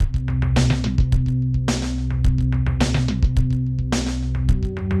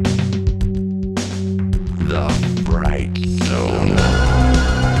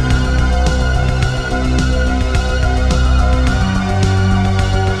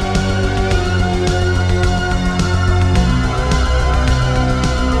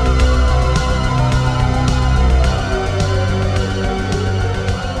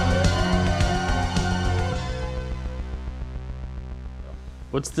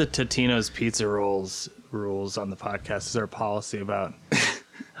the Totino's pizza rolls rules on the podcast? Is there a policy about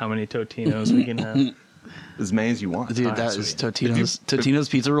how many Totinos we can have? As many as you want. Dude, that is Totino's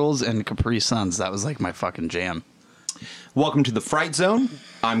pizza rolls and Capri Suns. That was like my fucking jam. Welcome to the Fright Zone.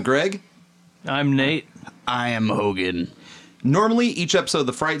 I'm Greg. I'm Nate. I am Hogan. Normally, each episode of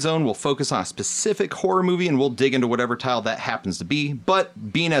the Fright Zone will focus on a specific horror movie and we'll dig into whatever title that happens to be.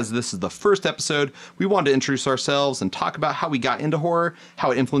 But being as this is the first episode, we wanted to introduce ourselves and talk about how we got into horror,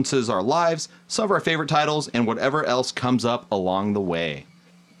 how it influences our lives, some of our favorite titles, and whatever else comes up along the way.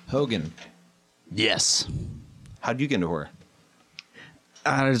 Hogan, Yes. how'd you get into horror?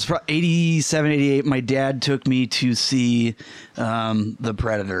 It's 87, 88. My dad took me to see The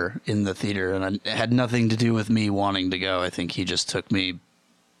Predator in the theater, and it had nothing to do with me wanting to go. I think he just took me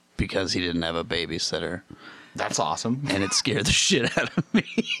because he didn't have a babysitter. That's awesome. And it scared the shit out of me.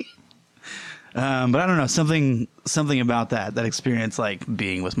 But I don't know, something about that experience, like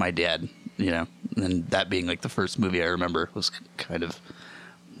being with my dad, you know, and that being like the first movie I remember was kind of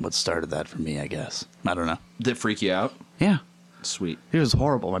what started that for me, I guess. I don't know. Did it freak you out? Yeah. Sweet. It was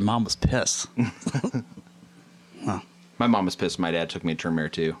horrible. My mom was pissed. My mom was pissed. My dad took me to Terminator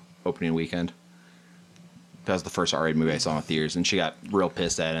 2 opening weekend. That was the first R-rated movie I saw in theaters, and she got real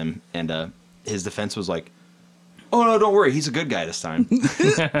pissed at him. And his defense was like, "Oh no, don't worry, he's a good guy this time."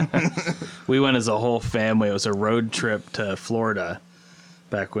 We went as a whole family. It was a road trip to Florida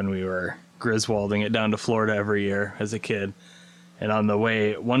back when we were Griswolding it down to Florida every year as a kid. And on the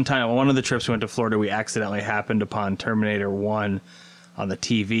way, one of the trips we went to Florida, we accidentally happened upon Terminator 1 on the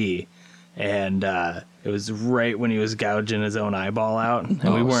TV. And it was right when he was gouging his own eyeball out.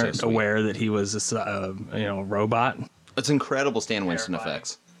 And we weren't aware that he was a robot. It's incredible Stan Winston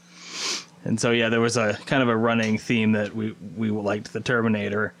effects. And so, yeah, there was a kind of a running theme that we liked the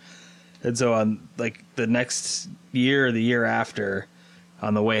Terminator. And so on like the next year or the year after,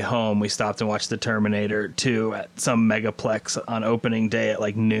 on the way home, we stopped and watched the Terminator 2 at some megaplex on opening day at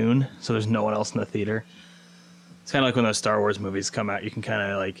like noon. So there's no one else in the theater. It's kind of like when those Star Wars movies come out. You can kind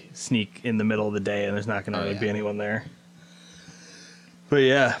of like sneak in the middle of the day and there's not going to really be anyone there. But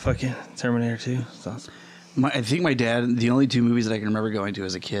yeah, fucking Terminator 2. It's awesome. I think my dad, the only two movies that I can remember going to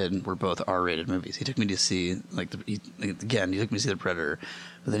as a kid were both R-rated movies. He took me to see, he took me to see The Predator,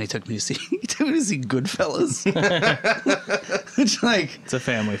 but then he took me to see Goodfellas. Which, like, it's a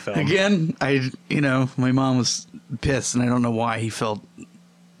family film. Again, my mom was pissed, and I don't know why he felt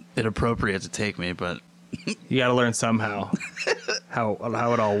it appropriate to take me, but you got to learn somehow how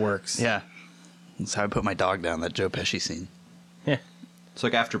it all works. Yeah, that's how I put my dog down. That Joe Pesci scene. Yeah. So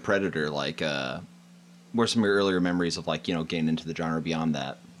like after Predator, like. What are some of your earlier memories of, like, getting into the genre beyond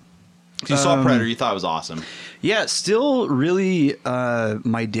that? You saw Predator, you thought it was awesome. Yeah, still really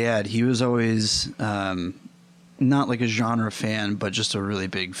my dad, he was always not like a genre fan, but just a really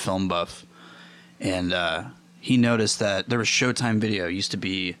big film buff. And he noticed that there was Showtime Video. It used to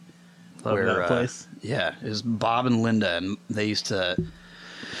be that place. Yeah, it was Bob and Linda, and they used to...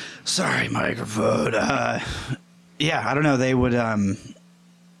 Sorry, microphone. Yeah, I don't know, they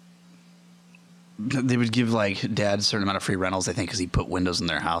would give like dad a certain amount of free rentals, I think, because he put windows in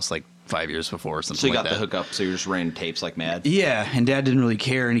their house like 5 years before or something. So you like got that. the hookup, so you're just renting tapes like mad. Yeah, and dad didn't really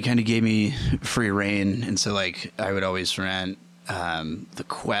care, and he kind of gave me free reign, and so like I would always rent The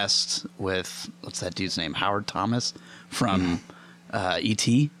Quest with what's that dude's name, Howard Thomas from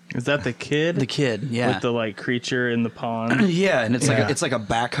E.T. Is that the kid? The kid, yeah, with the like creature in the pond. Yeah, and it's like a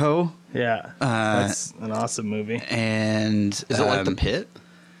backhoe. Yeah, that's an awesome movie. And is it like The Pit?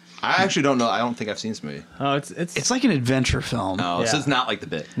 I actually don't know. I don't think I've seen this movie. Oh, it's like an adventure film. Oh, so it's not like The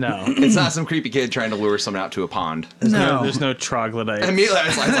Pit. No. It's not some creepy kid trying to lure someone out to a pond. There's no troglodytes. Immediately I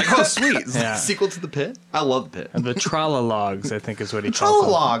was like, oh, sweet. Is that a sequel to The Pit? I love The Pit. The Trolologs, I think is what he calls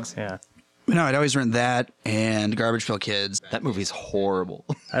them. Trolologs. Yeah. No, I'd always rent that and Garbage Pail Kids. That movie's horrible.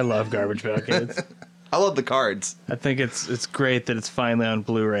 I love Garbage Pail Kids. I love the cards. I think it's great that it's finally on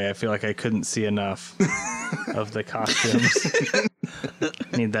Blu-ray. I feel like I couldn't see enough of the costumes.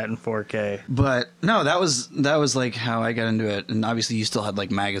 Need that in 4K. But no, that was like how I got into it. And obviously you still had like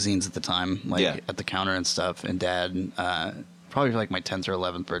magazines at the time, like at the counter and stuff. And dad, probably for like my 10th or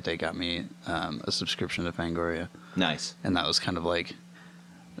 11th birthday, got me a subscription to Fangoria. Nice. And that was kind of like,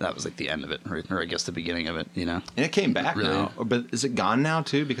 that was like the end of it, or I guess the beginning of it, you know? And it came back now. But is it gone now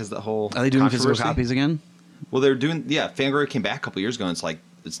too? Because the whole Are they doing physical copies again? Well, they're doing, Fangoria came back a couple years ago, and it's like,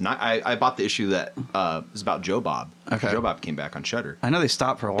 it's not. I bought the issue that is about Joe Bob. Okay. Joe Bob came back on Shudder. I know they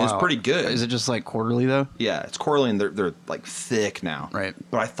stopped for a while. It's pretty good. Is it just like quarterly though? Yeah, it's quarterly, and they're like thick now. Right.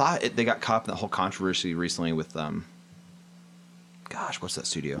 But I thought they got caught in that whole controversy recently with gosh, what's that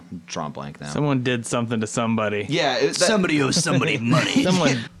studio? I'm drawing blank now. Someone did something to somebody. Yeah, Somebody owes somebody money.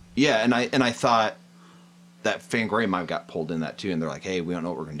 Someone. yeah, and I thought that Fangoria might have got pulled in that too, and they're like, hey, we don't know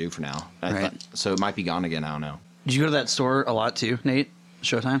what we're gonna do for now. And I Right. thought, so it might be gone again. I don't know. Did you go to that store a lot too, Nate?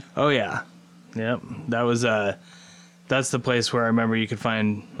 Showtime? Oh yeah, yep. That was that's the place where I remember you could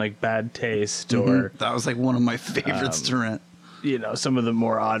find like Bad Taste or That was like one of my favorites to rent. some of the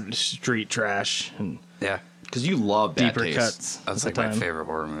more odd street trash and Yeah. Because you love Bad deeper Taste. cuts. That's at like the my time. favorite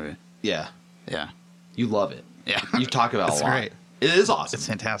horror movie. Yeah, Yeah. you love it. Yeah. You talk about it It's a lot. great. It is awesome. It's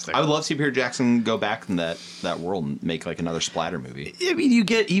fantastic. I would love to see Peter Jackson go back in that world and make like another splatter movie. I mean, you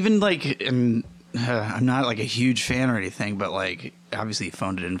get even like, I'm not like a huge fan or anything, but like, obviously he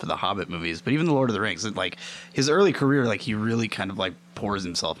phoned it in for the Hobbit movies, but even the Lord of the Rings, like his early career, like he really kind of like pours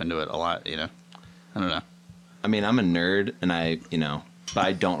himself into it a lot, you know? I don't know. I mean, I'm a nerd, and but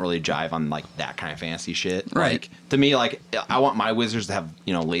I don't really jive on like that kind of fantasy shit. Right. Like to me, like I want my wizards to have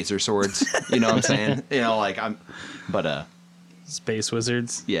laser swords. You know what I'm saying? But Space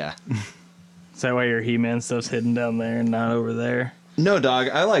Wizards. yeah. Is that why your He-Man stuff's hidden down there and not over there? No, dog.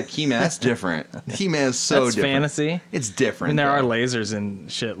 I like He-Man. That's different. He-Man is so That's different. fantasy. It's I different. mean, there are though. lasers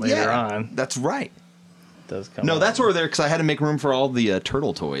and shit later on. That's right. It does come. No, up. that's over there because I had to make room for all the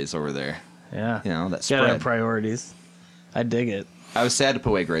turtle toys over there. Yeah. You know, that Gotta have spread. priorities. I dig it. I was sad to put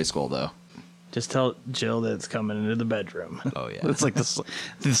away Grayskull though. Just tell Jill that it's coming into the bedroom. Oh yeah. It's like the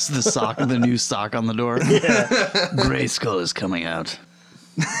sock, the new sock on the door. Yeah. Grayskull is coming out.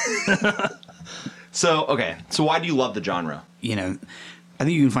 So okay. So why do you love the genre? You know, I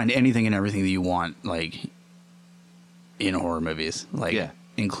think you can find anything and everything that you want, like in horror movies, like Yeah.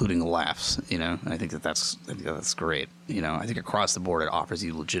 including laughs. You know, and I think that's great. You know, I think across the board it offers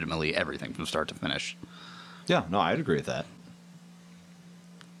you legitimately everything from start to finish. Yeah. No, I'd agree with that.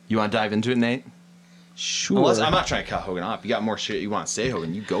 You want to dive into it, Nate? Sure. Unless, I'm not trying to cut Hogan off. You got more shit you want to say,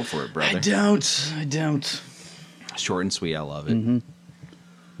 Hogan. You go for it, brother. I don't. Short and sweet. I love it.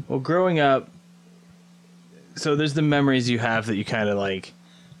 Well, growing up, so there's the memories you have that you kind of like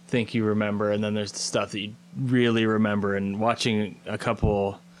think you remember, and then there's the stuff that you really remember. And watching a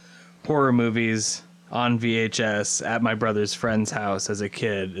couple horror movies on VHS at my brother's friend's house as a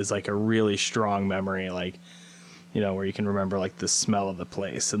kid is like a really strong memory, like, where you can remember like the smell of the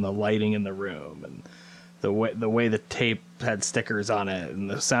place and the lighting in the room and the way the tape had stickers on it and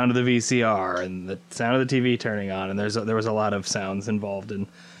the sound of the VCR and the sound of the TV turning on. And there was a lot of sounds involved in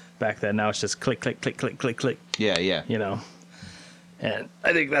back then. Now it's just click, click, click, click, click, click. Yeah, yeah. And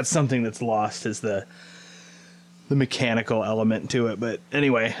I think that's something that's lost is the mechanical element to it. But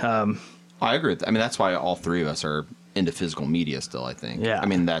anyway, I agree with that. I mean, that's why all three of us are into physical media still, I think. Yeah. I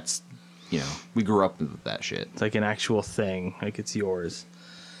mean, that's, we grew up with that shit. it's like an actual thing, like it's yours.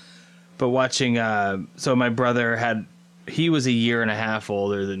 But watching, so my brother he was a year and a half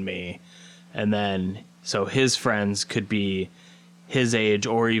older than me. And then, so his friends could be his age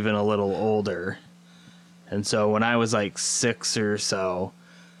or even a little older. And so when I was like 6 or so,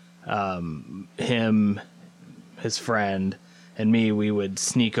 him, his friend, and me, we would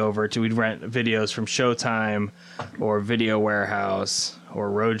sneak over we'd rent videos from Showtime or Video Warehouse or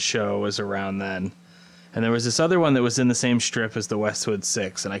Roadshow was around then. And there was this other one that was in the same strip as the Westwood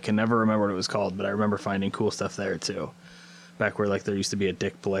Six, and I can never remember what it was called, but I remember finding cool stuff there too. Back where like there used to be a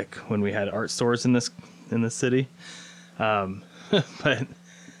Dick Blick when we had art stores in this city. But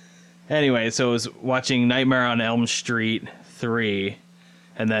anyway, so I was watching Nightmare on Elm Street 3,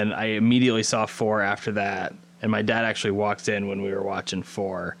 and then I immediately saw 4 after that. And my dad actually walked in when we were watching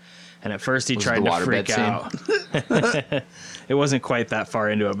 4. And at first he Was tried the to freak waterbed out. It wasn't quite that far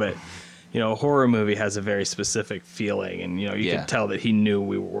into it, but a horror movie has a very specific feeling, and you could tell that he knew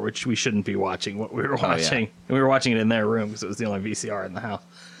we shouldn't be watching what we were watching. And we were watching it in their room because it was the only VCR in the house.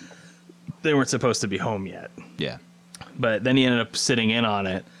 They weren't supposed to be home yet. Yeah. But then he ended up sitting in on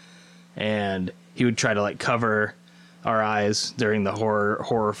it, and he would try to like cover our eyes during the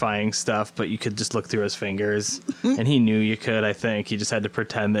horrifying stuff, but you could just look through his fingers, and he knew you could. I think he just had to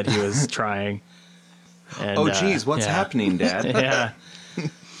pretend that he was trying. And, Oh, geez, what's yeah. happening, Dad? Yeah.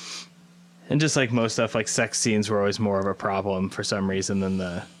 And just like most stuff, like sex scenes were always more of a problem for some reason than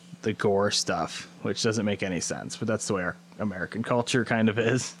the gore stuff, which doesn't make any sense. But that's the way our American culture kind of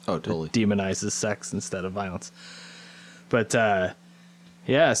is. Oh, totally. It demonizes sex instead of violence. But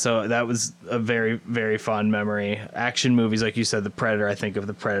yeah, so that was a very, very fond memory. Action movies, like you said, The Predator, I think of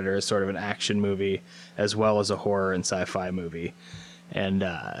The Predator as sort of an action movie as well as a horror and sci-fi movie.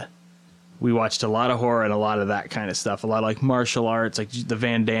 And we watched a lot of horror and a lot of that kind of stuff. A lot of like martial arts, like the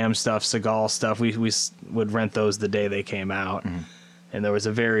Van Damme stuff, Seagal stuff. We would rent those the day they came out. Mm-hmm. And there was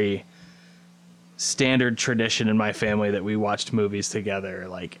a very standard tradition in my family that we watched movies together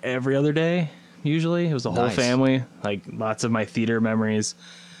like every other day. Usually it was the whole Nice. family. Like lots of my theater memories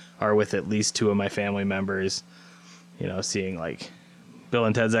are with at least two of my family members, you know, seeing like Bill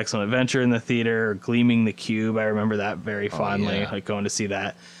and Ted's Excellent Adventure in the theater, or Gleaming the Cube. I remember that very fondly, yeah. like going to see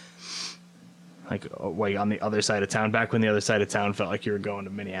that like way on the other side of town, back when the other side of town felt like you were going to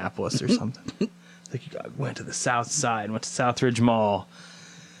Minneapolis or something. Like you went to the south side, went to Southridge Mall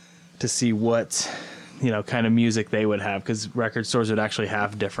to see what, you know, kind of music they would have, because record stores would actually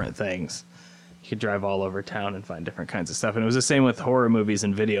have different things. You could drive all over town and find different kinds of stuff. And it was the same with horror movies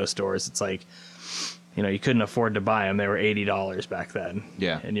and video stores. It's like, you know, you couldn't afford to buy them. They were $80 back then.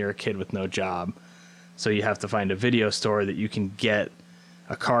 Yeah. And you're a kid with no job. So you have to find a video store that you can get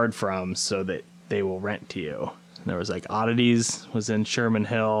a card from so that they will rent to you. And there was like Oddities was in Sherman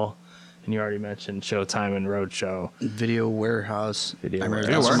Hill. And you already mentioned Showtime and Roadshow. Video Warehouse. Video I remember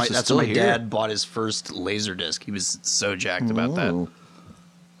Warehouse. that's where Is that's still where my here. dad bought his first Laserdisc. He was so jacked about that. Ooh.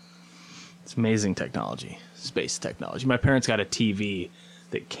 It's amazing technology, space technology. My parents got a TV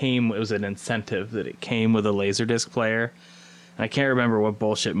that came, it was an incentive that it came with a Laserdisc player. And I can't remember what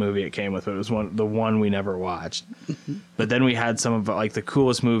bullshit movie it came with, but it was the one we never watched. But then we had some of like the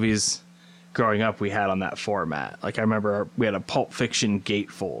coolest movies growing up we had on that format. Like I remember we had a Pulp Fiction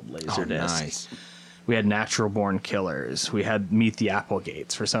gatefold Laserdisc. Oh, nice. We had Natural Born Killers. We had Meet the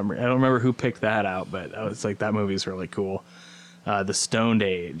Applegates for some reason. I don't remember who picked that out, but I was like, that movie's really cool. The Stoned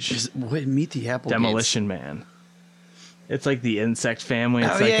Age. Wait, Meet the Applegates. Demolition Man. It's like the insect family.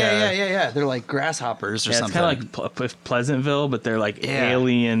 It's Oh, like yeah. They're like grasshoppers or yeah, something. it's kind of like Pleasantville, but they're like Yeah.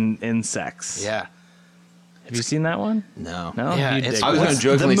 alien insects. yeah. Have you seen that one? No. No? Yeah, You'd it's- dig I was that. going to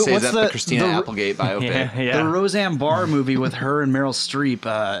jokingly the- say what's that the- the Christina the- Applegate biopic. Yeah, The yeah. Roseanne Barr movie with her and Meryl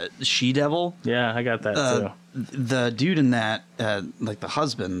Streep, She Devil. Yeah, I got that too. The dude in that, like the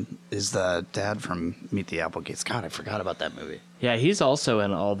husband, is the dad from Meet the Applegates. God, I forgot about that movie. Yeah, he's also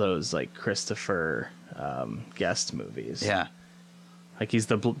in all those like Christopher Guest movies. Yeah. Like he's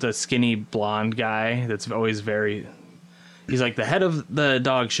the skinny blonde guy that's always very. He's like the head of the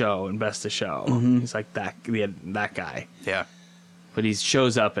dog show and Best of Show. He's like that guy. Yeah. But he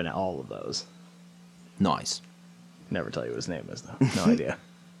shows up in all of those. Nice. Never tell you what his name is though. No idea.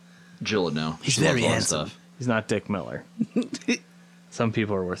 Jill would know. He's She loves very all that handsome. stuff. He's not Dick Miller. Some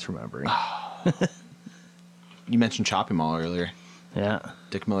people are worth remembering. You mentioned Chopping Mall earlier. Yeah.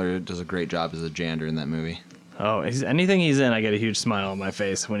 Dick Miller does a great job as a janitor in that movie. Oh, anything he's in, I get a huge smile on my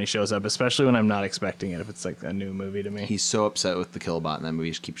face when he shows up, especially when I'm not expecting it. If it's like a new movie to me. He's so upset with the Killbot in that movie.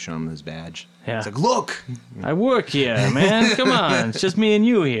 He just keeps showing him his badge. Yeah. It's like, look! I work here, man. Come on, it's just me and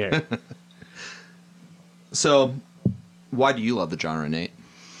you here. So, why do you love the genre, Nate?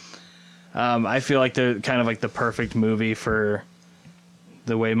 I feel like they're kind of like the perfect movie for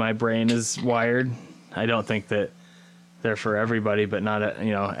the way my brain is wired. I don't think that they're for everybody, but not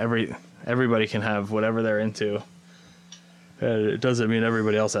everybody can have whatever they're into. It doesn't mean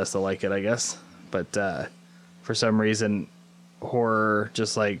everybody else has to like it, I guess. But for some reason, horror,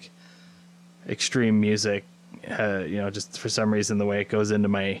 just like extreme music, just for some reason the way it goes into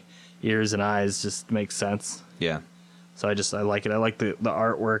my ears and eyes just makes sense. Yeah. So I like it. I like the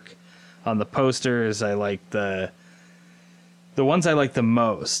artwork on the posters. I like the ones I like the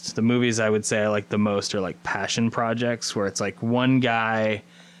most. The movies I would say I like the most are like passion projects where it's like one guy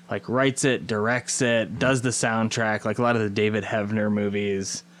like writes it, directs it, does the soundtrack, like a lot of the David Heavner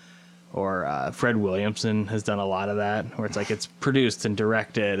movies, or Fred Williamson has done a lot of that, where it's like it's produced and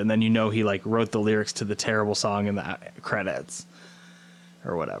directed, and then he like wrote the lyrics to the terrible song in the credits,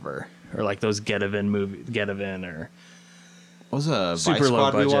 or whatever, or like those Get Even or What was a Super Vice low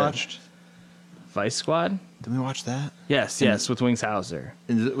Squad we budget. watched? Vice Squad. Did we watch that? Yes, with Wings Hauser.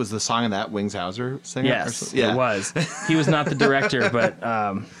 And was the song of that Wings Hauser singer? or Yes, something? Yeah. it was. He was not the director, but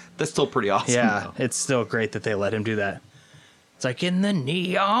That's still pretty awesome. yeah, though. it's still great that they let him do that. It's like in the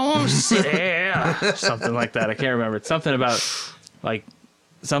neon city, something like that. I can't remember. It's something about like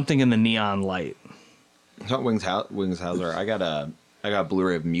something in the neon light. It's not Wings Hauser. I got a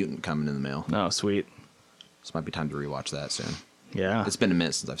Blu-ray of Mutant coming in the mail. Oh, sweet. This might be time to rewatch that soon. Yeah, It's been a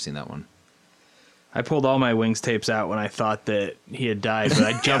minute since I've seen that one. I pulled all my Wings tapes out when I thought that he had died, but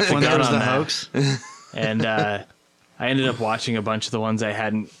I jumped the When there gun was on the that. hoax. And I ended up watching a bunch of the ones I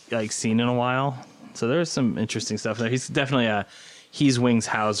hadn't like seen in a while. So there's some interesting stuff there. He's definitely he's Wings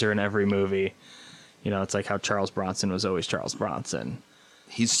Hauser in every movie. You know, it's like how Charles Bronson was always Charles Bronson.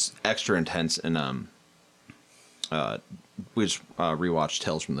 He's extra intense in we just rewatched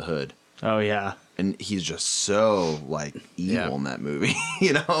Tales from the Hood, Oh yeah, and he's just so like evil Yeah. in that movie.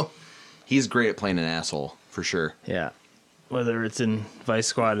 You know, he's great at playing an asshole for sure. yeah. Whether it's in Vice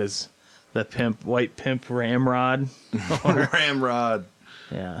Squad as the white pimp Ramrod. Or, Ramrod.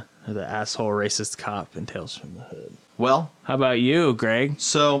 yeah, or the asshole racist cop in Tales from the Hood. Well, How about you, Greg?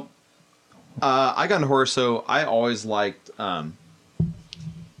 so I got into horror, so I always liked. I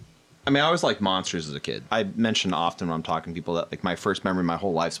always liked monsters as a kid. I mention often when I'm talking to people that like my first memory, my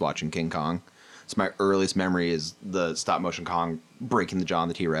whole life's watching King Kong. So my earliest memory is the stop motion Kong breaking the jaw on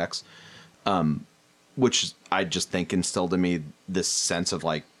the T-Rex, which I just think instilled in me this sense of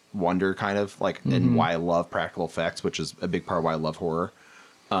like wonder, kind of like, and why I love practical effects, which is a big part of why I love horror.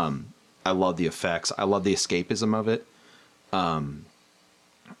 I love the effects. I love the escapism of it.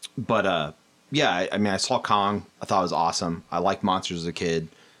 Yeah, I saw Kong. I thought it was awesome. I liked monsters as a kid.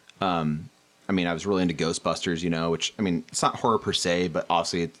 I was really into Ghostbusters, which, it's not horror per se, but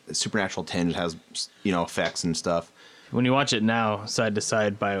obviously it's supernatural tinge. It has, effects and stuff. When you watch it now, side to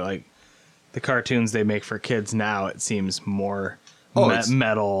side by like the cartoons they make for kids now, it seems more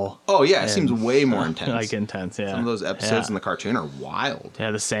metal. Oh, yeah, it seems way more intense. Like intense, yeah. Some of those episodes in the cartoon are wild.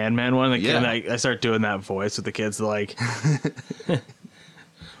 Yeah, the Sandman one. I start doing that voice with the kids, like...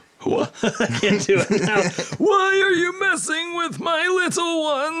 What? I can't do it now. Why are you messing with my little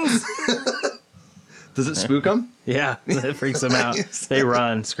ones? Does it spook them? Yeah, it freaks them out. They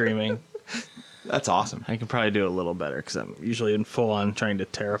run screaming. That's awesome. I can probably do it a little better because I'm usually in full on trying to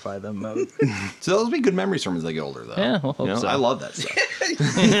terrify them mode. So those will be good memories from as they get older, though. Yeah, we'll hope so. I love that stuff.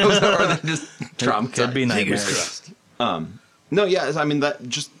 Or they just traumatized. Could be nightmares. No, yeah, that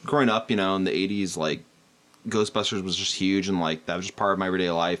just growing up, in the 80s, like, Ghostbusters was just huge, and like that was just part of my everyday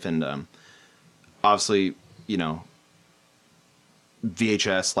life. And obviously,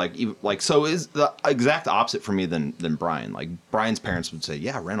 VHS, so is the exact opposite for me than Brian. Like Brian's parents would say,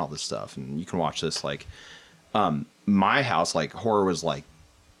 "Yeah, rent all this stuff, and you can watch this." Like, my house, like horror was like,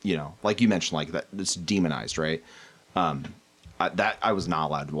 like you mentioned, like that it's demonized, right? I was not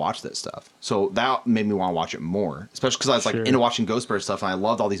allowed to watch that stuff, so that made me want to watch it more, especially because I was like into watching Ghostbusters stuff, and I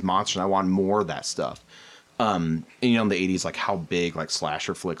loved all these monsters, and I wanted more of that stuff. And, in the 80s, like how big like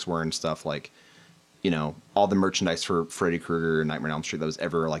slasher flicks were and stuff, like, all the merchandise for Freddy Krueger and Nightmare on Elm Street that was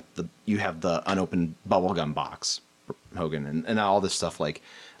ever like you have the unopened bubblegum box, Hogan, and all this stuff, like,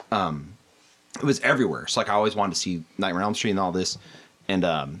 it was everywhere. So like I always wanted to see Nightmare on Elm Street and all this. And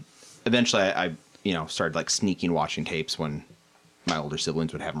eventually I started like sneaking watching tapes when my older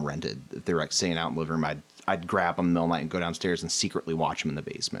siblings would have them rented. If they were like staying out in the living room, I'd grab them in the middle of the night and go downstairs and secretly watch them in the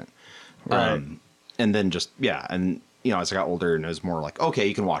basement. Right. And then just, and, as I got older and it was more like, okay,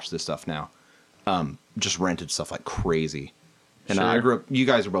 you can watch this stuff now. Just rented stuff like crazy. And I grew up, you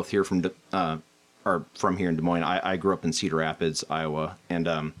guys are both here from here in Des Moines. I grew up in Cedar Rapids, Iowa. And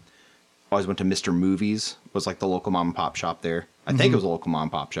always went to Mr. Movies, was like the local mom and pop shop there. I think it was a local mom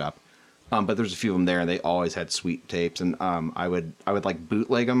and pop shop. But there's a few of them there, and they always had sweet tapes. And I would like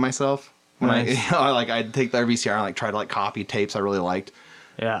bootleg them myself. When I'd take the RVCR and like try to like copy tapes I really liked.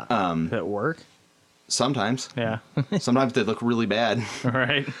 Yeah. Did it work? Sometimes. Yeah. Sometimes they look really bad.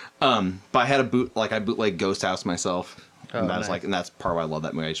 Right. But I had I bootleg Ghost House myself. And that was nice. and that's part of why I love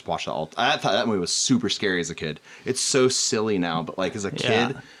that movie. I just watched it all. I thought that movie was super scary as a kid. It's so silly now, but like as a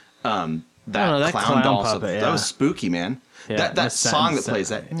kid, that clown doll stuff, that was spooky, man. Yeah, that song that plays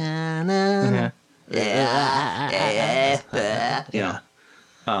that.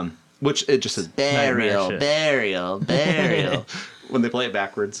 Which it just says burial. When they play it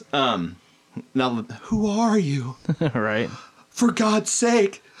backwards. Now, who are you? Right. For God's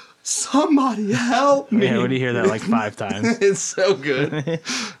sake, somebody help me. Yeah, when you hear that like 5 times. It's so good. And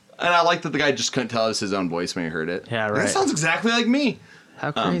I like that the guy just couldn't tell it was his own voice when he heard it. Yeah, right. It sounds exactly like me.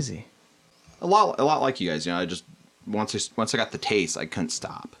 How crazy. A lot like you guys. I just once I got the taste, I couldn't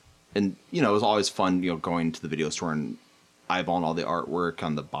stop. And it was always fun, going to the video store and eyeballing all the artwork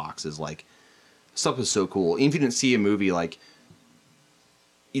on the boxes. Like, stuff was so cool. Even if you didn't see a movie, like,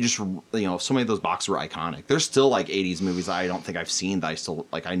 you just, so many of those boxes were iconic. There's still like 80s movies I don't think I've seen that I still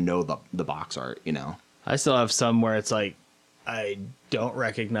like. I know the box art. I still have some where it's like I don't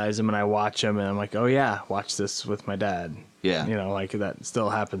recognize them and I watch them and I'm like, oh yeah, watch this with my dad. Yeah. Like that still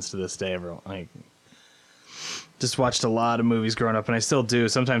happens to this day. Everyone like just watched a lot of movies growing up and I still do.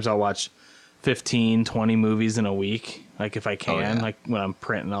 Sometimes I'll watch 15, 20 movies in a week. Like if I can, like when I'm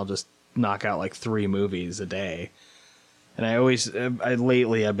printing, I'll just knock out like 3 movies a day. And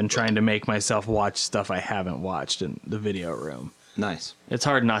lately I've been trying to make myself watch stuff I haven't watched in the video room. Nice. It's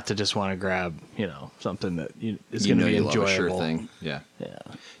hard not to just want to grab, something that is going to be enjoyable. Love a sure thing. Yeah. Yeah.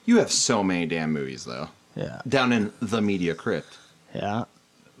 You have so many damn movies though. Yeah. Down in the Media Crypt. Yeah.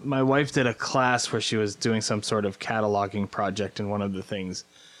 My wife did a class where she was doing some sort of cataloging project, and one of the things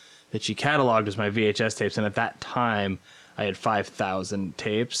that she cataloged was my VHS tapes. And at that time, I had 5,000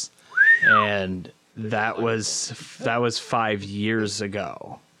 tapes. and that was 5 years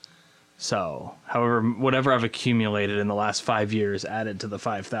ago. So, however, whatever I've accumulated in the last 5 years added to the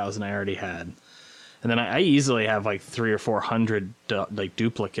 5,000 I already had. And then I easily have like 300 or 400 like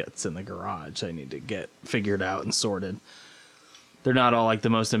duplicates in the garage I need to get figured out and sorted. They're not all like the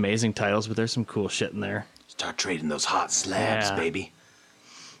most amazing titles, but there's some cool shit in there. Start trading those hot slabs, Yeah. baby.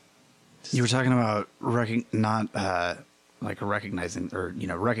 You were talking about recognizing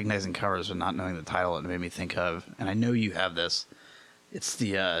covers but not knowing the title. It made me think of, and I know you have this. It's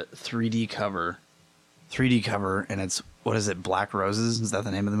the 3D cover, and it's, what is it, Black Roses? Is that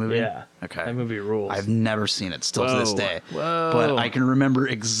the name of the movie? Yeah. Okay. That movie rules. I've never seen it still to this Whoa. day. Whoa. But I can remember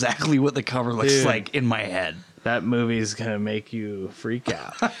exactly what the cover looks Dude. like in my head. That movie's going to make you freak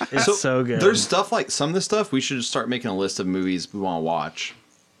out. It's so good. There's stuff like some of this stuff, we should just start making a list of movies we want to watch.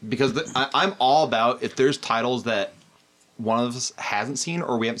 Because I'm all about, if there's titles that one of us hasn't seen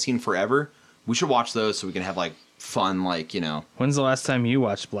or we haven't seen forever, we should watch those so we can have like fun, like, you know. When's the last time you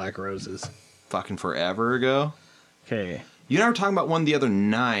watched Black Roses? Fucking forever ago. Okay. You and I were talking about one the other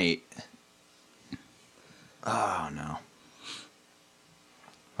night. Oh no.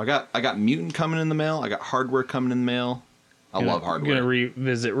 I got Mutant coming in the mail. I got Hardware coming in the mail. I love Hardware. You're going to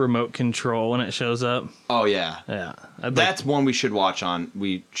revisit Remote Control when it shows up? Oh yeah. Yeah. That's one we should watch on.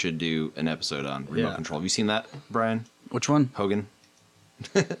 We should do an episode on Remote Yeah. Control. Have you seen that, Brian Which one? Hogan?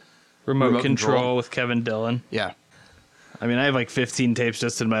 Remote Control Control. with Kevin Dillon. Yeah. I mean, I have like 15 tapes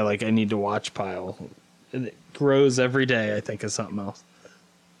just in my like I need to watch pile. And it grows every day, I think, is something else.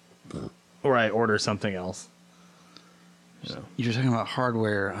 Or I order something else. You know. You're talking about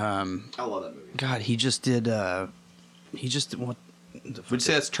Hardware. I love that movie. God, he just did what? Would you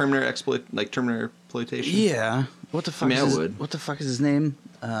say that's Terminator exploitation? Yeah. What the fuck? I mean, is I would. What the fuck is his name?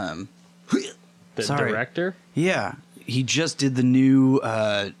 The Sorry. director? Yeah, he just did the new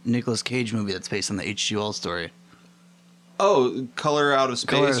Nicolas Cage movie that's based on the H.G. Wells story. Oh, Color Out of Space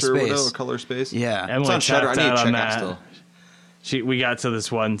Color Out of or Space. whatever. Color Space. Yeah. It's Emily on Shudder. I tapped need to out check on out that. still. We got to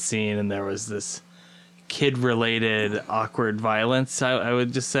this one scene and there was this kid-related awkward violence, I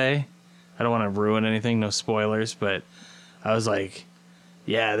would just say. I don't want to ruin anything, no spoilers, but I was like,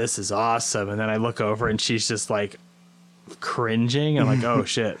 yeah, this is awesome. And then I look over and she's just like cringing. I'm like, oh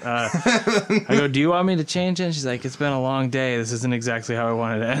shit. I go, do you want me to change it? And she's like, it's been a long day. This isn't exactly how I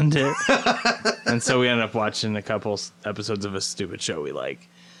wanted to end it. And so we ended up watching a couple episodes of a stupid show we like.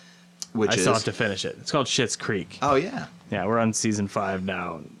 Which I is? still have to finish it. It's called Schitt's Creek. Oh yeah. Yeah, we're on season 5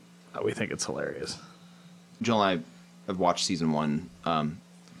 now. And we think it's hilarious. Jill and I have watched season 1.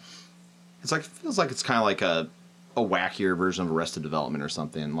 It's like, feels like it's kind of like a wackier version of Arrested Development or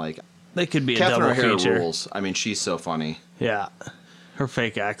something. Like They could be a Catherine double O'Hara feature. rules. I mean, she's so funny. Yeah. Her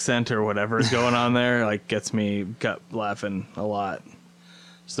fake accent or whatever is going on there like gets me gut laughing a lot.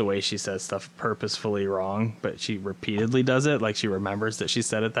 It's the way she says stuff purposefully wrong, but she repeatedly does it. Like she remembers that she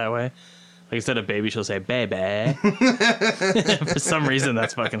said it that way. Like instead of baby, she'll say baby. For some reason,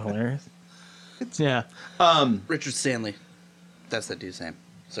 that's fucking hilarious. Yeah. Richard Stanley. That's that dude's name.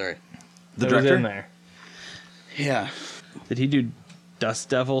 Sorry. The That was director? in there. Yeah. Did he do Dust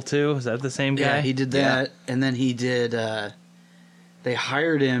Devil too? Is that the same guy? Yeah, he did that, and then he did. They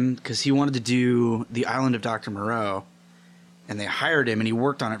hired him because he wanted to do The Island of Dr. Moreau, and they hired him, and he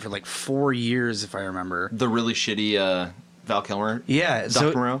worked on it for like 4 years, if I remember. The really shitty Val Kilmer. Yeah,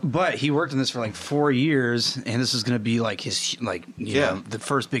 Dr. Moreau. But he worked on this for like 4 years, and this was going to be like his you know, the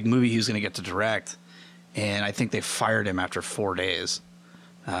first big movie he was going to get to direct. And I think they fired him after 4 days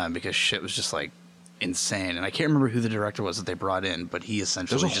because shit was just like insane. And I can't remember who the director was that they brought in, but he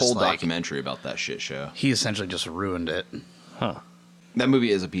essentially There's a just whole like, documentary about that shit show. he essentially just ruined it. Huh. That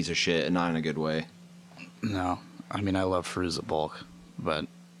movie is a piece of shit, and not in a good way. No, I mean I love Fruza Bulk, but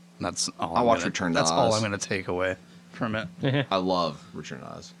that's all. I'll watch Return to That's all Oz. I'm going to take away from it. I love Return to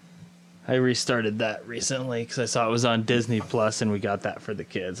Oz. I restarted that recently because I saw it was on Disney Plus and we got that for the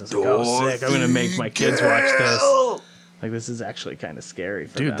kids. I was like, oh, sick. I'm going to make my kids watch this. Like, this is actually kind of scary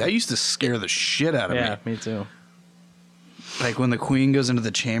for Dude, them. that used to scare the shit out of Yeah, me. me too. Like when the queen goes into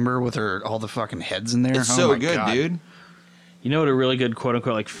the chamber with her all the fucking heads in there. It's Oh so my good, God. dude. You know what a really good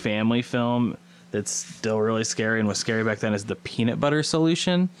quote-unquote like family film that's still really scary and was scary back then is The Peanut Butter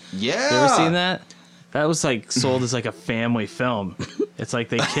Solution. Yeah. You ever seen that? That was like sold as like a family film. It's like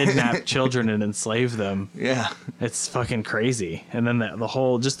they kidnap children and enslave them. Yeah. It's fucking crazy. And then the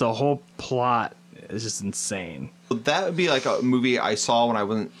whole plot is just insane. That would be like a movie I saw when I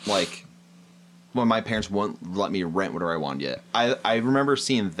wasn't like when my parents wouldn't let me rent whatever I wanted yet. I remember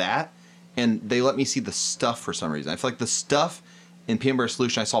seeing that, and they let me see The Stuff for some reason. I feel like The Stuff and Peanut Butter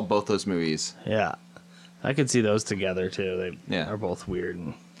Solution, I saw both those movies. Yeah. I could see those together too. They Yeah. are both weird.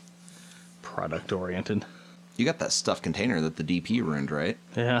 And product oriented. You got that stuffed container that the DP ruined, right?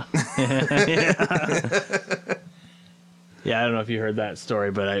 Yeah. Yeah, I don't know if you heard that story,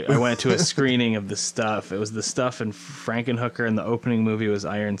 but I went to a screening of The Stuff. It was The Stuff and Frankenhooker, and the opening movie was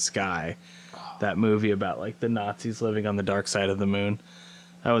Iron Sky. That movie about like the Nazis living on the dark side of the moon.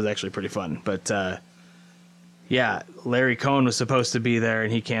 That was actually pretty fun. But yeah, Larry Cohen was supposed to be there,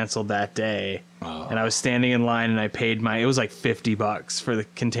 and he canceled that day. Oh. And I was standing in line, and I paid it was like $50 for the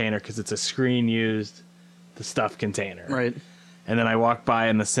container because it's a screen used The Stuff container. Right. And then I walked by,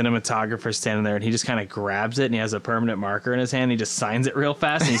 and the cinematographer's standing there, and he just kind of grabs it, and he has a permanent marker in his hand. And he just signs it real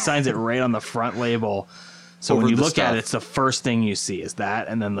fast, and he signs it right on the front label. So when you look at it, it's the first thing you see is that,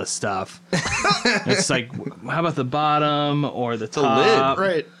 and then the stuff. It's like, how about the bottom or the top, lid,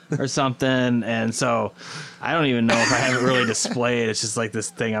 right, or something? And so I don't even know if I have it really displayed. It's just like this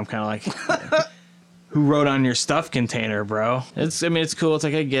thing. I'm kind of like, who wrote on your stuff container, bro? It's cool. It's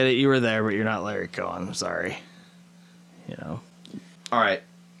like, I get it. You were there, but you're not Larry Cohen. I'm sorry. You know. All right.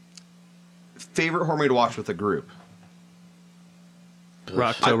 Favorite horror movie to watch with a group?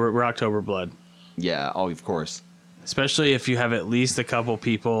 Rocktober Blood. Yeah, of course. Especially if you have at least a couple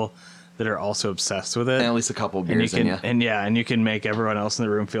people that are also obsessed with it. And at least a couple beers in you. And you can make everyone else in the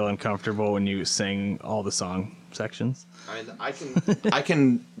room feel uncomfortable when you sing all the song sections. I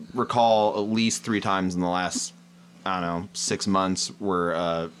can recall at least 3 times in the last, 6 months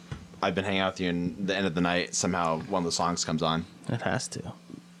where I've been hanging out with you, and at the end of the night, somehow one of the songs comes on. It has to.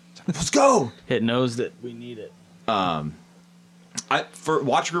 Let's go! It knows that we need it. For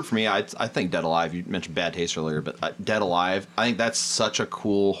watch group for me, I think Dead Alive. You mentioned Bad Taste earlier, but Dead Alive, I think that's such a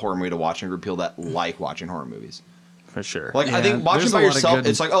cool horror movie to watch in a group of people that like watching horror movies. For sure. Like, yeah, I think watching by yourself,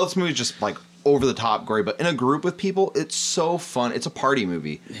 it's like, oh, this movie's just like over the top gory, but in a group with people, it's so fun. It's a party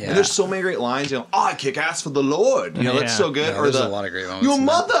movie, and there's so many great lines. I kick ass for the Lord. That's so good. Yeah, or there's a lot of great moments. Your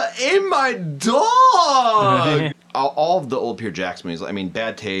mother ate my dog. all of the old Peter Jackson movies. I mean,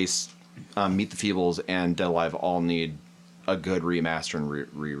 Bad Taste, Meet the Feebles, and Dead Alive all need a good remaster and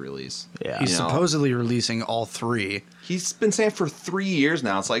re-release. Yeah, he's supposedly releasing all 3. He's been saying for 3 years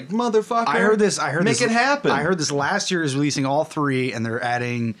now. It's like, motherfucker. I heard this. Make it happen. I heard this last year is releasing all 3, and they're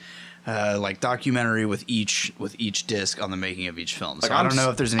adding like documentary with each disc on the making of each film. So like, I don't know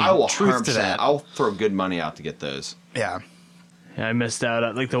if there's any truth to that. I'll throw good money out to get those. Yeah. I missed out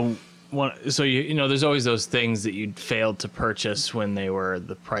on like the one. So there's always those things that you failed to purchase when they were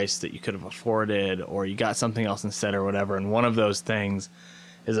the price that you could have afforded, or you got something else instead or whatever. And one of those things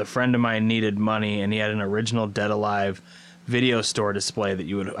is a friend of mine needed money, and he had an original Dead Alive video store display that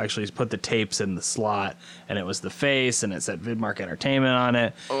you would actually put the tapes in the slot, and it was the face, and it said Vidmark Entertainment on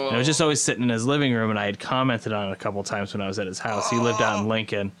it. Oh. And it was just always sitting in his living room, and I had commented on it a couple times when I was at his house. He lived out in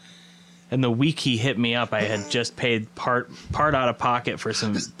Lincoln. And the week he hit me up, I had just paid part out of pocket for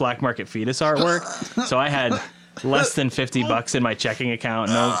some black market fetus artwork. So I had less than $50 in my checking account,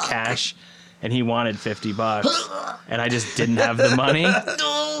 no cash, and he wanted $50, and I just didn't have the money.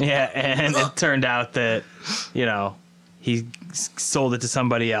 Yeah, and it turned out that, he sold it to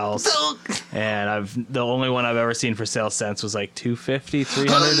somebody else, and the only one I've ever seen for sale since was like $250,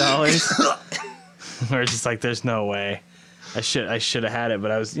 $300. Where it's just like, there's no way. I should have had it,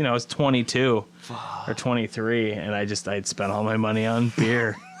 but I was 22 or 23, and I'd spent all my money on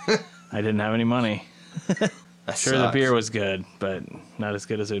beer. I didn't have any money. Sure, the beer was good, but not as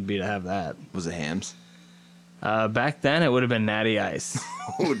good as it would be to have that. Was it Hams? Back then, it would have been Natty Ice.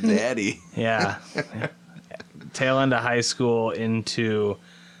 Oh, Natty. Yeah. Tail end of high school into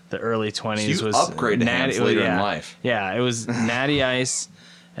the early 20s so you was upgrade to Hams later in life. Yeah, it was Natty Ice,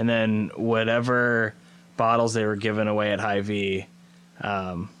 and then whatever bottles they were giving away at Hy-Vee,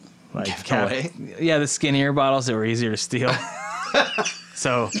 the skinnier bottles that were easier to steal.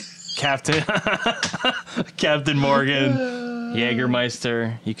 So Captain Morgan,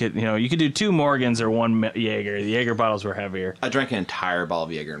 Jägermeister. You could do 2 Morgans or 1 Jaeger. The Jaeger bottles were heavier. I drank an entire bottle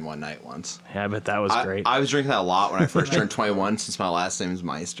of Jaeger in one night once. Yeah, I bet that was great. I was drinking that a lot when I first turned 21, since my last name is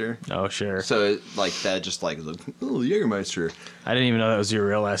Meister. Oh, sure. So that just like, oh, Jägermeister. I didn't even know that was your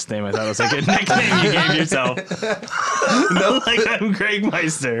real last name. I thought it was like a nickname you gave yourself. No, like, I'm Greg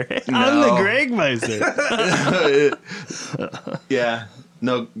Meister. No. I'm the Greg Meister. Yeah.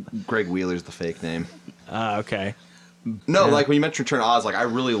 No, Greg Wheeler's the fake name. Okay. No, like when you mentioned Return to Oz, like I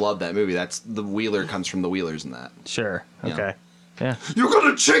really love that movie. That's the Wheeler comes from the Wheelers in that. Sure. Okay. Yeah. You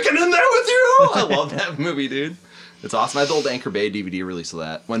got a chicken in there with you? I love that movie, dude. It's awesome. I had the old Anchor Bay DVD release of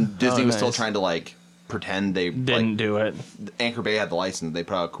that when Disney was still trying to like pretend they didn't do it. Anchor Bay had the license. They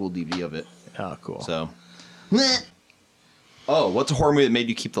put out a cool DVD of it. Oh, cool. So. Oh, what's a horror movie that made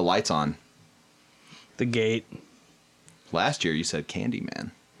you keep the lights on? The Gate. Last year you said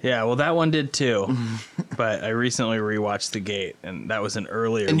Candyman. Yeah, well, that one did too. But I recently rewatched The Gate, and that was an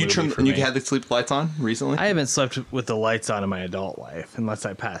earlier And you movie turned for and you me. had the sleep lights on recently? I haven't slept with the lights on in my adult life, unless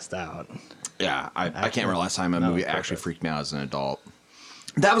I passed out. Yeah, I can't remember last time a That movie was actually perfect. freaked me out as an adult.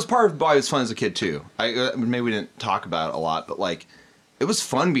 That was part of why it was fun as a kid too. Maybe we didn't talk about it a lot, but like, it was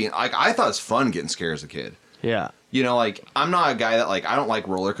fun being like I thought it was fun getting scared as a kid. Yeah. You know, like I'm not a guy that like I don't like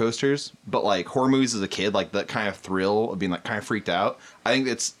roller coasters, but like horror movies as a kid, like that kind of thrill of being like kind of freaked out. I think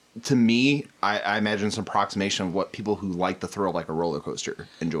it's to me, I imagine some approximation of what people who like the thrill of like a roller coaster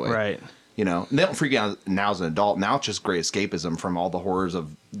enjoy. Right. You know, and they don't freak out now as an adult. Now it's just great escapism from all the horrors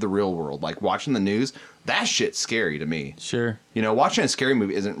of the real world. Like watching the news, that shit's scary to me. Sure. You know, watching a scary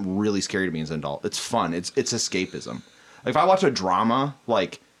movie isn't really scary to me as an adult. It's fun. It's escapism. Like if I watch a drama,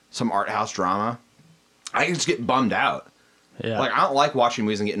 like some art house drama, I can just get bummed out. Yeah. Like I don't like watching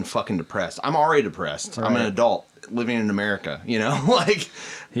movies and getting fucking depressed. I'm already depressed. I'm an Right. adult living in America. You know, like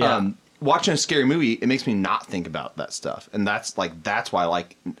Yeah. watching a scary movie, it makes me not think about that stuff, and that's why I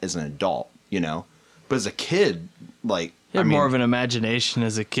like as an adult. You know, but as a kid, like You have more of an imagination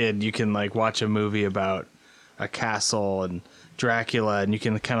as a kid. You can like watch a movie about a castle and Dracula, and you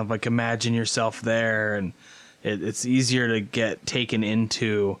can kind of like imagine yourself there, and it's easier to get taken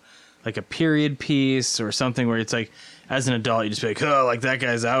into like a period piece or something where it's like, as an adult, you just be like, oh, like that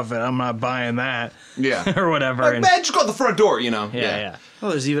guy's outfit, I'm not buying that. Yeah. or whatever. Like, and, man, just go out the front door. You know. yeah.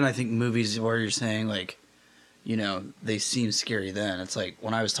 Well, there's even, I think, movies where you're saying, like, you know, they seem scary then. It's like,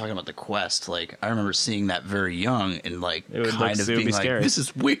 when I was talking about The Quest, like, I remember seeing that very young and, like, It would kind of be being like, scary. this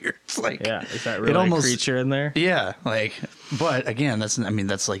is weird. It's like, Yeah. Is that really a creature in there? Yeah, like, but again, that's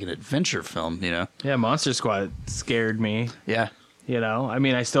like an adventure film, you know? Yeah, Monster Squad scared me. Yeah. You know, I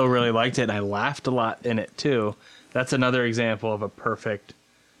mean, I still really liked it, and I laughed a lot in it too. That's another example of a perfect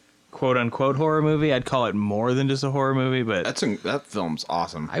quote unquote horror movie. I'd call it more than just a horror movie, but that film's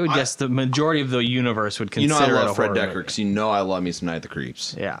awesome. I would guess the majority of the universe would You consider know, I it love a Fred horror Dekker movie. because you know I love me some Night of the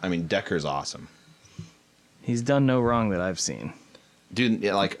Creeps. Yeah. I mean, Decker's awesome, He's done no wrong that I've seen. dude.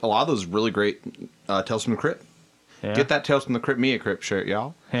 Yeah, like a lot of those really great Tales from the Crypt. Yeah. Get that Tales from the Crypt me a Crypt shirt,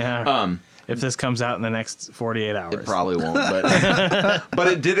 y'all. Yeah. If this comes out in the next 48 hours. It probably won't, but but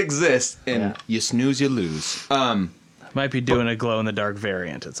it did exist, and Yeah. you snooze, you lose. Might be doing a glow in the dark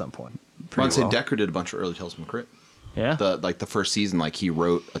variant at some point. I would say well. Decker did a bunch of early Tales from the Crypt. Yeah. The first season, like he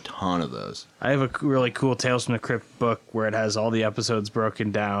wrote a ton of those. I have a really cool Tales from the Crypt book where it has all the episodes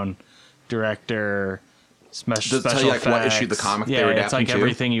broken down, director, special Does it tell you, like, what effects. issue the comic they yeah, were it's like adapting to?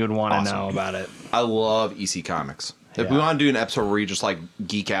 everything you would want to Awesome. know about it. I love EC Comics. If Yeah. we want to do an episode where we just like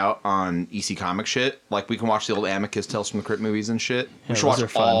geek out on EC Comic shit, like we can watch the old Amicus Tales from the Crypt movies and shit. Yeah, We should those are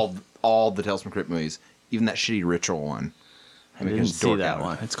watch fun. all the Tales from the Crypt movies, even that shitty Ritual one. I didn't see that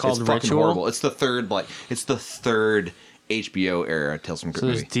one. It's called fucking Ritual? horrible. It's the third HBO era Tales from the So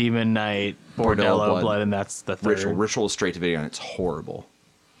Crypt there's movie. Demon Knight, Bordello Bordello Blood. Blood, and that's the third. Ritual is straight to video and it's horrible.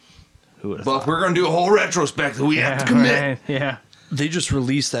 Who would have But if we're gonna do a whole retrospect, we have to commit. Right, yeah. They just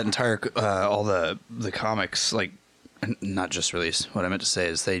released that entire, all the comics, like, not just released. What I meant to say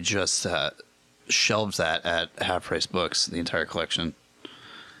is they just shelved that at Half Price Books, the entire collection.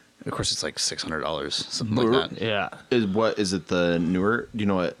 Of course, it's like $600, something like that. Yeah. Is it the newer? Do you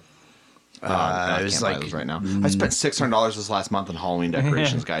know what? I it was can't buy like- those right now. I spent $600 this last month on Halloween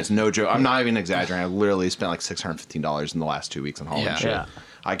decorations, guys. No joke. I'm not even exaggerating. I literally spent like $615 in the last 2 weeks on Halloween Yeah. shit. Yeah.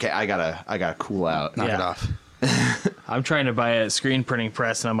 I gotta cool out. Knock Yeah. it off. I'm trying to buy a screen printing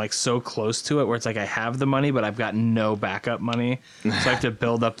press, and I'm like so close to it where it's like I have the money, but I've got no backup money. So I have to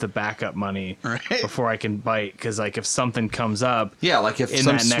build up the backup money Right. before I can bite. Because like if something comes up, Yeah, like if In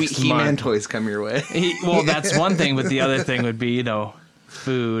some that sweet next He-Man month. toys come your way. well, that's one thing. But the other thing would be, you know,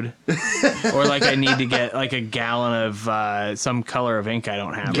 food, or like I need to get like a gallon of some color of ink I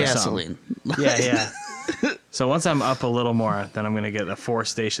don't have. Gasoline. Or something. Yeah. So once I'm up a little more, then I'm gonna get a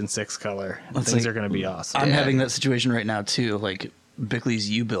 4-station 6 color. Things like- are gonna be awesome. I'm Yeah. having that situation right now, too. Like, Bickley's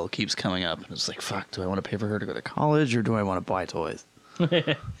U-bill keeps coming up. It's like, fuck, do I want to pay for her to go to college, or do I want to buy toys?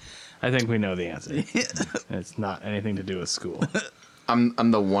 I think we know the answer. It's not anything to do with school. I'm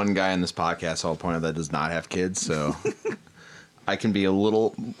the one guy in this podcast I'll point out that does not have kids, so I can be a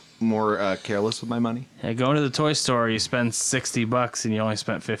little more careless with my money. Yeah, going to the toy store, you spend $60 and you only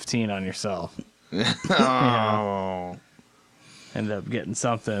spent 15 on yourself. Oh. End up getting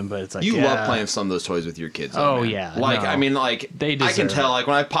something, but it's like You yeah. love playing with some of those toys with your kids. Though, Oh, man. yeah, like no. I mean, like They I can deserve tell. it. Like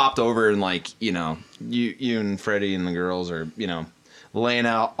when I popped over and like you know, you and Freddie and the girls are laying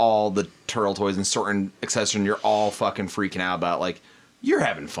out all the turtle toys and sorting accessories, and you're all fucking freaking out about like you're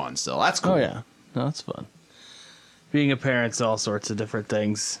having fun still. That's cool. Oh yeah, no, it's fun. Being a parent's all sorts of different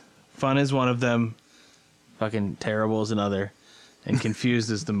things. Fun is one of them. Fucking terrible is another. And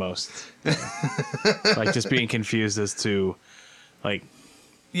confused is the most. Like, just being confused as to, like,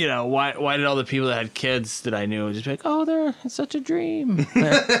 you know, why did all the people that had kids that I knew just be like, oh, it's such a dream.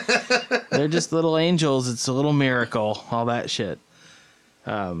 They're just little angels. It's a little miracle. All that shit.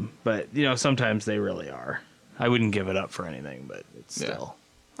 But, you know, sometimes they really are. I wouldn't give it up for anything, but it's still.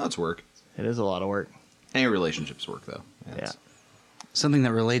 That's work. It is a lot of work. Any relationships work, though. Yeah. Something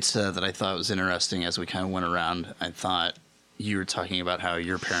that relates to that I thought was interesting as we kind of went around, I thought you were talking about how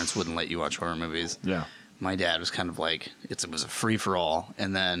your parents wouldn't let you watch horror movies. Yeah. My dad was kind of like, it was a free-for-all,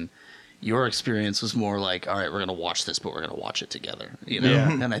 and then your experience was more like, all right, we're going to watch this, but we're going to watch it together, you know? Yeah.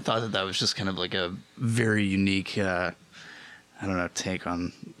 And I thought that was just kind of like a very unique, I don't know, take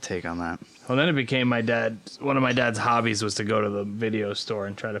on that. Well, then it became one of my dad's hobbies was to go to the video store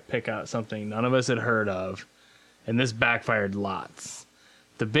and try to pick out something none of us had heard of. And this backfired lots.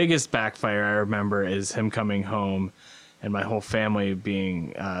 The biggest backfire I remember is him coming home and my whole family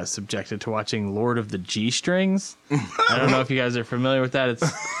being subjected to watching Lord of the G-Strings. I don't know if you guys are familiar with that. It's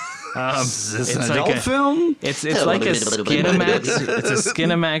Is this it's an like adult film? It's like a Skinamax. It's a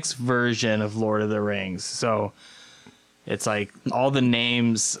Skinamax version of Lord of the Rings. So it's like all the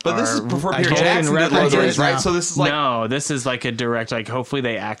names. But this is are before Peter told in Jackson did Lord of the Rings, references. right? So this is like... No, this is like a direct. Like hopefully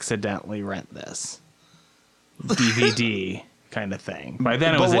they accidentally rent this DVD kind of thing. By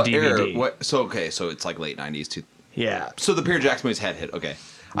then it was a DVD. So it's like late 90s too. Yeah. So the Peter Jackson movies had hit. Okay.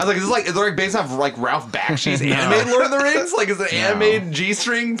 I was like, is it like based off like Ralph Bakshi's animated Lord of the Rings? Like, is it animated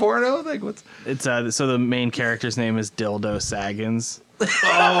G-string porno? Like, what's? It's so the main character's name is Dildo Saggins.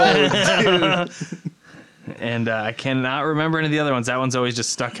 Oh, dude. And I cannot remember any of the other ones. That one's always just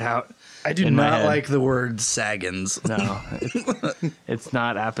stuck out. I do in my not head. like the word saggins. No, it's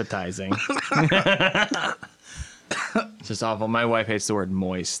not appetizing. It's just awful. My wife hates the word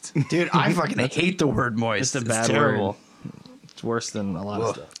moist. Dude, I fucking hate the word moist. It's a bad terrible. word. It's worse than a lot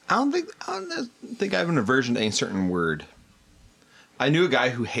of stuff. I don't think I have an aversion to any certain word. I knew a guy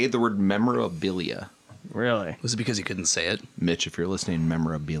who hated the word memorabilia. Really? Was it because he couldn't say it? Mitch, if you're listening,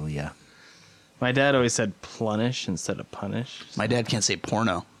 memorabilia. My dad always said plunish instead of punish. My dad can't say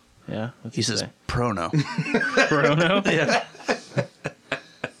porno. Yeah? He says prono. prono? Yeah.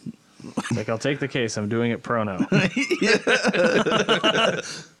 Like, I'll take the case. I'm doing it prono.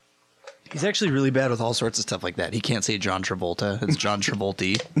 He's actually really bad with all sorts of stuff like that. He can't say John Travolta. It's John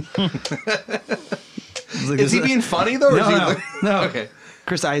Travolti. Is he being funny, though? Or No, is he no. Okay.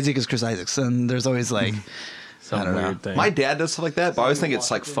 Chris Isaac is Chris Isaac. And there's always like, Some I don't know. weird thing. My dad does stuff like that, but I always think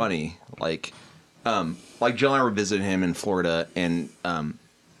it's like funny. Like Jill and I were visiting him in Florida, and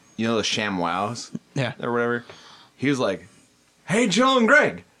you know the ShamWows yeah. or whatever. He was like, "Hey, Jill and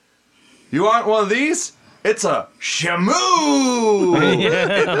Greg, you want one of these? It's a shamoo."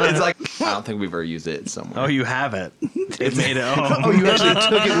 It's like I don't think we've ever used it somewhere. Oh, you have it. It made it. Oh, you actually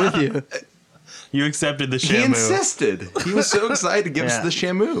took it with you. You accepted the He shamu. insisted. He was so excited to give us Yeah. the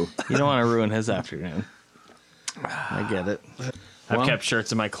shamu. You don't want to ruin his afternoon. I get it. I've Well- kept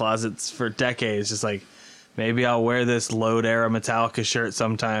shirts in my closets for decades. Just like, maybe I'll wear this Load Era Metallica shirt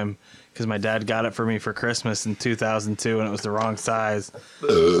sometime because my dad got it for me for Christmas in 2002 and it was the wrong size.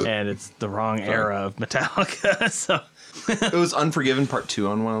 And it's the wrong era of Metallica. So It was Unforgiven Part 2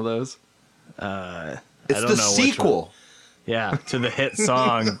 on one of those. It's I the don't know which sequel. yeah, to the hit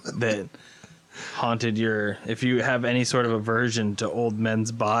song that haunted your, if you have any sort of aversion to old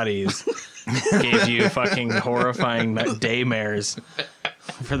men's bodies, gave you fucking horrifying daymares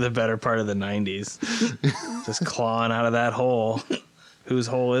for the better part of the 90s. Just clawing out of that hole. Whose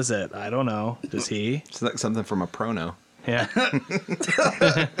hole is it? I don't know. Does he? It's like something from a prono. Yeah.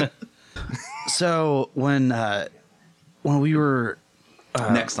 So when we were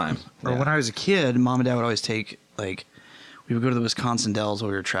Next time. or when I was a kid, Mom and Dad would always take we would go to the Wisconsin Dells while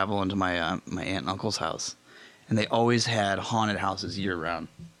we were traveling to my my aunt and uncle's house, and they always had haunted houses year round,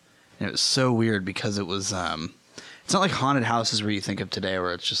 and it was so weird because it was it's not like haunted houses where you think of today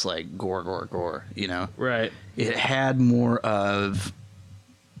where it's just like gore, gore, gore, you know. Right. It had more of,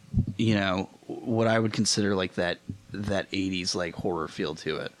 you know, what I would consider like that 80s like horror feel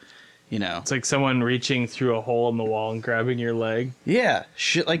to it, you know. It's like someone reaching through a hole in the wall and grabbing your leg. Yeah,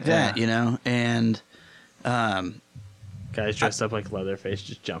 shit like that, Yeah. you know, and Guys dressed up like Leatherface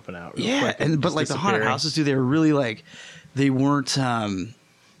just jumping out. Real yeah, quick and but just like the haunted disappearing. houses, dude, they were really like they weren't. I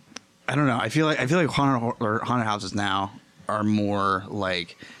don't know. I feel like haunted houses now are more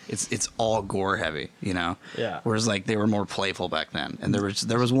like it's all gore heavy, you know. Yeah. Whereas like they were more playful back then, and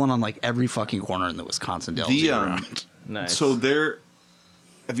there was one on like every fucking corner in the Wisconsin Dells. The around. Nice. So there,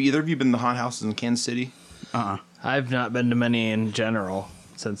 have either of you been to the haunted houses in Kansas City? I've not been to many in general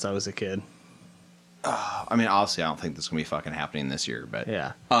since I was a kid. I mean, obviously, I don't think this is gonna be fucking happening this year, but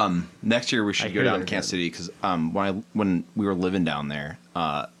Yeah. next year we should go hear down to they're Kansas good. City because when we were living down there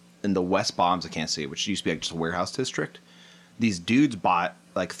in the West Bottoms of Kansas City, which used to be like just a warehouse district, these dudes bought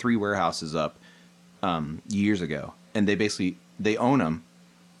like 3 warehouses up years ago, and they own them,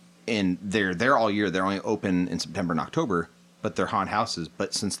 and they're there all year. They're only open in September and October, but they're haunted houses.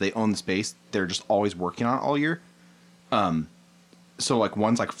 But since they own the space, they're just always working on it all year. So like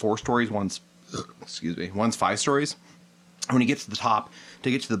one's like 4 stories, one's 5 stories. And when you get to the top,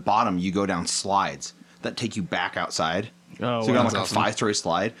 to get to the bottom, you go down slides that take you back outside. Oh, so you got like that's a 5-story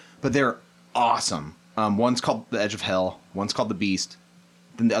slide, but they're awesome. One's called The Edge of Hell, one's called The Beast.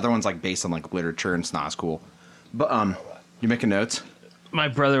 Then the other one's like based on like literature, and it's not as cool. But you making notes? My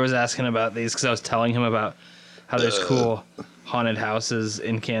brother was asking about these because I was telling him about how there's cool haunted houses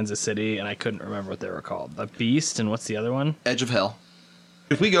in Kansas City, and I couldn't remember what they were called. The Beast, and what's the other one? Edge of Hell.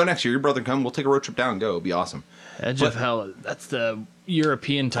 If we go next year, your brother can come, we'll take a road trip down and go. It'll be awesome. Edge of Hell. That's the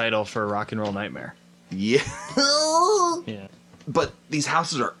European title for Rock and Roll Nightmare. Yeah. Yeah. But these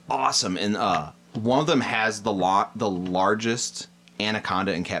houses are awesome, and one of them has the largest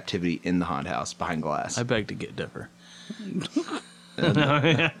anaconda in captivity in the haunted house behind glass. I beg to get differ.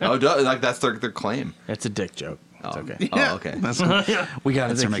 Oh, like that's their claim. It's a dick joke. It's okay. Oh, okay. We got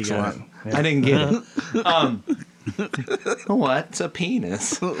it, Sir I think you got Mix-a-Lot. it. Yeah. I didn't get it. What's a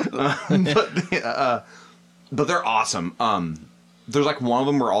penis? But they're awesome. There's like one of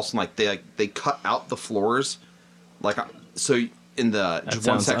them where also like they cut out the floors, like so in the just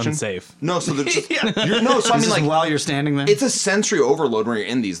one sounds section. unsafe. No, so they're just so I Is mean this like while you're standing there? it's a sensory overload when you're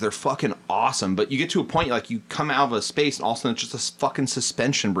in these. They're fucking awesome, but you get to a point like you come out of a space and all of a sudden it's just a fucking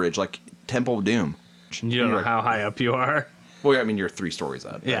suspension bridge like Temple of Doom. You don't know how high up you are. Well, I mean you're 3 stories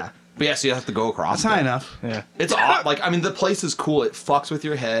up. Yeah. But yeah, so you have to go across. That's high it. enough. Yeah. It's like I mean the place is cool. It fucks with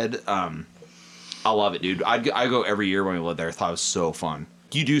your head. I love it, dude. I go every year when we lived there. I thought it was so fun.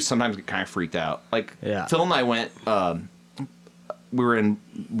 You do sometimes get kind of freaked out. Like Yeah. Phil and I went. We were in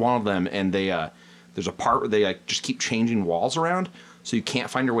one of them, and they there's a part where they like just keep changing walls around, so you can't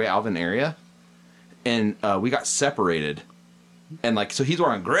find your way out of an area. And we got separated, and like so he's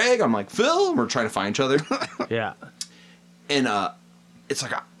wearing Greg. I'm like Phil. And we're trying to find each other. Yeah. And it's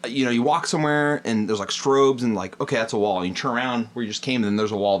like you walk somewhere and there's like strobes and like okay that's a wall. And you turn around where you just came and then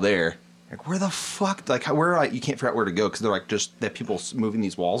there's a wall there. Like where the fuck like where like you can't figure out where to go because they're like just that people moving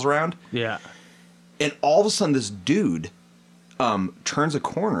these walls around. Yeah. And all of a sudden this dude turns a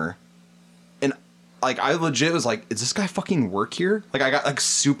corner and like I legit was like, is this guy fucking work here? Like I got like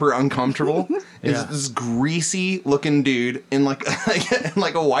super uncomfortable. Yeah. This greasy looking dude in like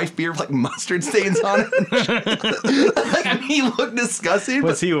like a wife beard with like mustard stains on it. Like I mean he looked disgusting.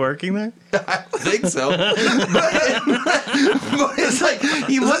 Was he working there? I think so. But it's like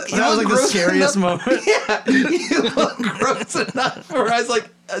he looked That was like the gross scariest enough. moment. Yeah, he looked gross enough where I was like,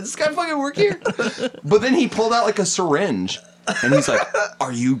 does this guy fucking work here? But then he pulled out like a syringe and he's like,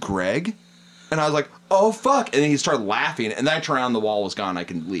 are you Greg? And I was like, oh fuck. And then he started laughing and then I turned around and the wall was gone. I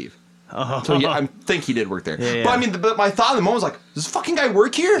could leave. Oh. So yeah, I think he did work there. Yeah, yeah. But I mean, but my thought in the moment was like, does this fucking guy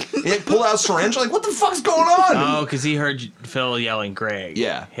work here? And he pulled out a syringe. I'm like, what the fuck's going on? Oh, because he heard Phil yelling Greg.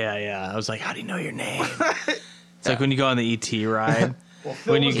 Yeah. Yeah, yeah. I was like, how do you know your name? It's like when you go on the ET ride.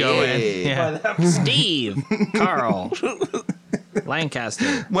 When you go in. Yeah. Steve. Carl.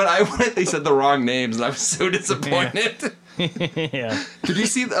 Lancaster. When I went, they said the wrong names, and I was so disappointed. Yeah. Did you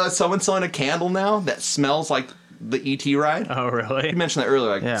see someone selling a candle now that smells like the ET ride? Oh, really? You mentioned that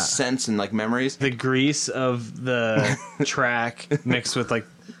earlier, like Yeah. scents and like memories. The grease of the track mixed with like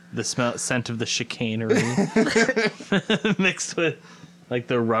the scent of the chicanery mixed with like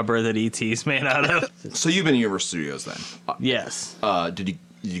the rubber that ET's made out of. So you've been to Universal Studios then? Yes. Did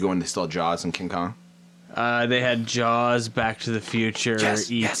you go in? They still had Jaws and King Kong? They had Jaws, Back to the Future,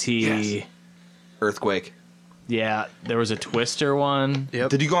 Yes, ET. yes. Earthquake. Yeah, there was a Twister one.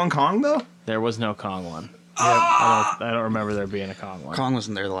 Yep. Did you go on Kong though? There was no Kong one. I don't remember there being a Kong one. Kong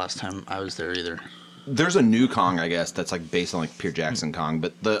wasn't there the last time I was there either. There's a new Kong, I guess, that's like based on like Pierre Jackson Kong,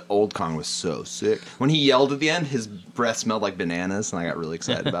 but the old Kong was so sick. When he yelled at the end, his breath smelled like bananas, and I got really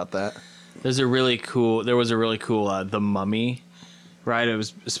excited about that. There was a really cool The Mummy ride. It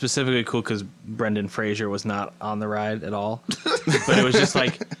was specifically cool because Brendan Fraser was not on the ride at all, but it was just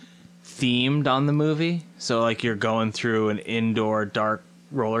like themed on the movie. So like you're going through an indoor dark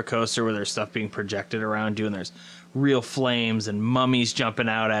roller coaster where there's stuff being projected around you, and there's real flames and mummies jumping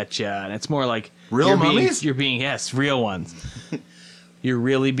out at you, and it's more like Real mummies? You're being yes, real ones. You're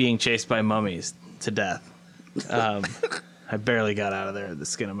really being chased by mummies to death. I barely got out of there with the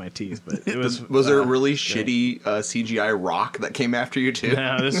skin of my teeth, but it was. Was there a really great. shitty CGI rock that came after you too?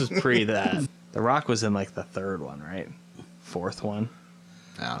 No, this was pre that. The Rock was in like the third one, right? Fourth one.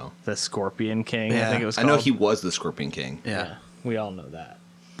 I don't know. The Scorpion King, Yeah. I think it was I called. know he was the Scorpion King. Yeah. We all know that.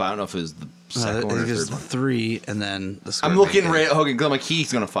 But I don't know if it was the second one or I think third it's one. 3, and then the I'm Scorpion looking King. right Hogan. I'm like,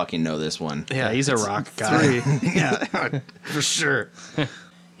 he's gonna fucking know this one. Yeah, he's a Rock guy. 3. Yeah, for sure.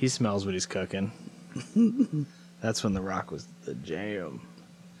 He smells what he's cooking. That's when The Rock was the jam.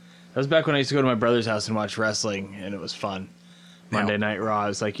 That was back when I used to go to my brother's house and watch wrestling, and it was fun. Monday Night Raw. It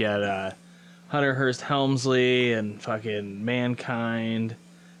was like you had Hunter Hearst Helmsley and fucking Mankind.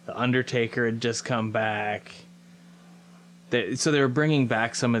 The Undertaker had just come back. So they were bringing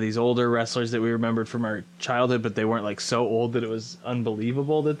back some of these older wrestlers that we remembered from our childhood, but they weren't like so old that it was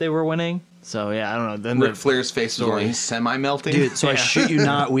unbelievable that they were winning. So yeah, I don't know. Then Ric Flair's face was only semi-melting. Dude, so I Yeah. shit you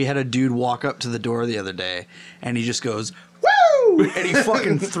not, we had a dude walk up to the door the other day, and he just goes, "Woo!" And he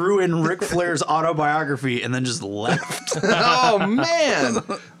fucking threw in Ric Flair's autobiography and then just left. Oh man,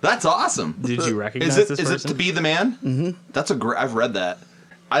 that's awesome. Did you recognize Is this it person? To Be the Man? Mm-hmm. That's a great. I've read that.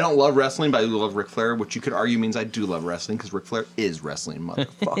 I don't love wrestling, but I do love Ric Flair, which you could argue means I do love wrestling because Ric Flair is wrestling,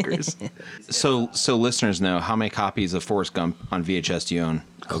 motherfuckers. so listeners know, how many copies of Forrest Gump on VHS do you own?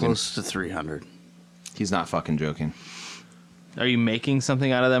 Hogan? Close to 300. He's not fucking joking. Are you making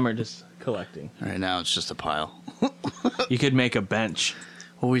something out of them or just collecting? Right now, it's just a pile. You could make a bench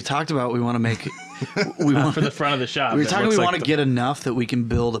Well, we talked about we want to make... for the front of the shop. We were that talking looks we like want to get enough that we can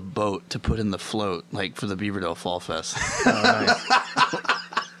build a boat to put in the float, like for the Beaverdale Fall Fest.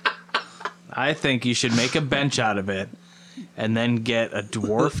 I think you should make a bench out of it and then get a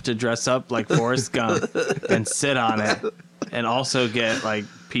dwarf to dress up like Forrest Gump and sit on it, and also get like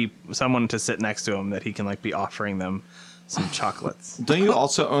someone to sit next to him that he can like be offering them some chocolates. Don't you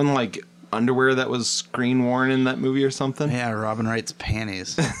also own like underwear that was screen worn in that movie or something? Yeah, Robin Wright's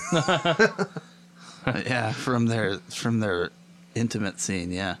panties. Yeah, from their intimate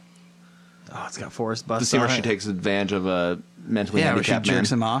scene. Yeah, Oh, it's got Forrest The bust scene on where she it. takes advantage of a mentally yeah, where she handicapped man.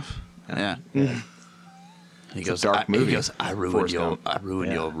 jerks him off. Yeah. He goes, a dark movie. He goes, I ruined Forrest your Gump.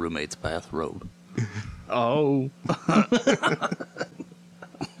 your roommate's bathrobe. Oh,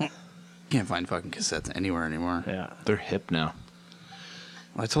 Can't find fucking cassettes anywhere anymore. yeah. They're hip now.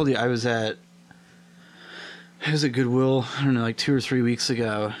 I told you I was at Goodwill, I don't know, like 2 or 3 weeks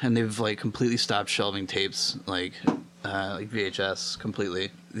ago, and they've like completely stopped shelving tapes, like VHS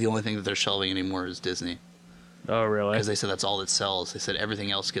completely. The only thing that they're shelving anymore is Disney, Oh, really? because they said that's all that sells. They said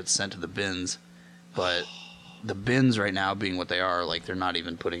everything else gets sent to the bins, but the bins right now being what they are, like they're not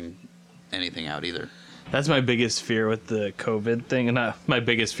even putting anything out either. That's my biggest fear with the COVID thing. And not my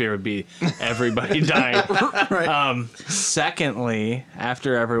biggest fear would be everybody dying. Right. Secondly,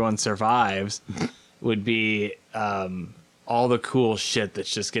 after everyone survives, would be all the cool shit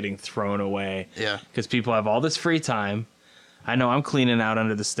that's just getting thrown away. Yeah. Because people have all this free time. I know I'm cleaning out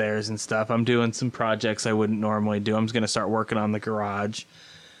under the stairs and stuff. I'm doing some projects I wouldn't normally do. I'm just going to start working on the garage.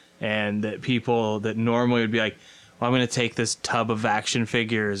 And that people that normally would be like, well, I'm going to take this tub of action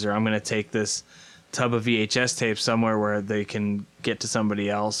figures, or I'm going to take this tub of VHS tapes somewhere where they can get to somebody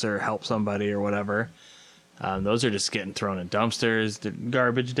else or help somebody or whatever. Those are just getting thrown in dumpsters. They're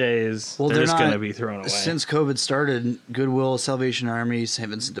garbage days. Well, they're just not- going to be thrown away. Since COVID started, Goodwill, Salvation Army, St.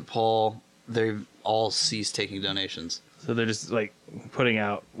 Vincent de Paul, they've all ceased taking donations. So they're just like putting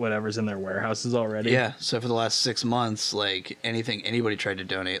out whatever's in their warehouses already. Yeah, so for the last 6 months, like anything anybody tried to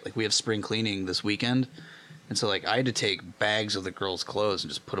donate, like we have spring cleaning this weekend, and so like I had to take bags of the girls' clothes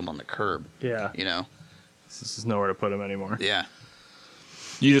and just put them on the curb. Yeah. You know? This is nowhere to put them anymore. Yeah.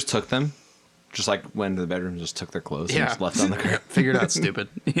 You just took them? Just like went into the bedroom, just took their clothes and Yeah. just left on the curb. Figured out stupid.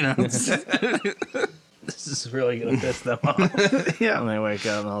 You know? This is really going to piss them off. Yeah. When they wake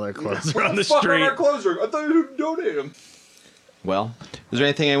up and all their clothes are on the street. clothes are? I thought you donated them. Well, is there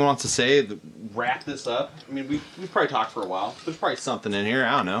anything anyone wants to say to wrap this up? I mean, we've probably talked for a while. There's probably something in here.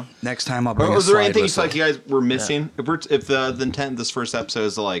 I don't know. Next time I'll bring Or a was there slide anything you whistle. feel like you guys were missing? If the intent of this first episode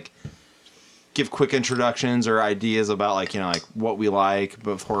is to like give quick introductions or ideas about like, you know, like what we like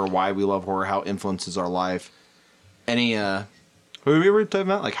about horror, why we love horror, how it influences our life. Any have we ever talked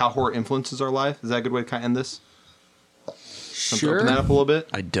about like how horror influences our life? Is that a good way to kind of end this? Sure. Open that up a little bit.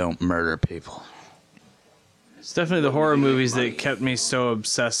 I don't murder people. It's definitely the horror movies that kept me so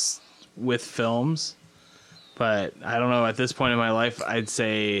obsessed with films. But I don't know, at this point in my life, I'd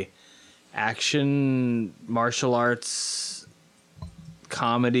say action, martial arts,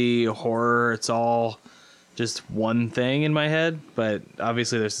 comedy, horror, it's all just one thing in my head. But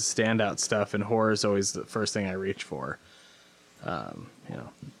obviously there's the standout stuff, and horror is always the first thing I reach for. You know,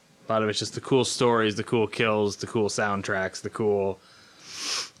 a lot of it's just the cool stories, the cool kills, the cool soundtracks, the cool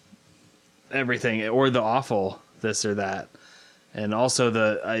everything, or the awful this or that. And also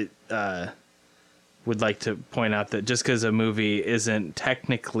would like to point out that just because a movie isn't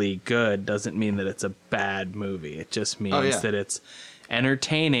technically good doesn't mean that it's a bad movie. It just means that it's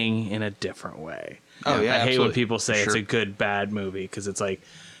entertaining in a different way. Oh, yeah, I hate absolutely. when people say it's a good, bad movie because it's like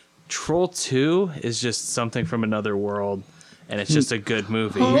Troll 2 is just something from another world and it's just a good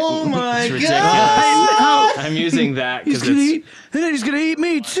movie. Oh my It's ridiculous. God. I'm using that because and then he's gonna eat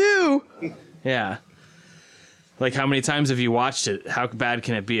me too. yeah. Like, how many times have you watched it? How bad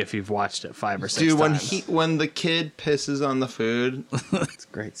can it be if you've watched it 5 or 6 Dude, times? when the kid pisses on the food, It's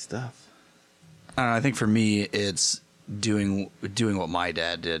great stuff. I don't know, I think for me, it's doing what my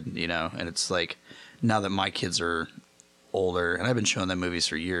dad did, you know, and it's like now that my kids are older, and I've been showing them movies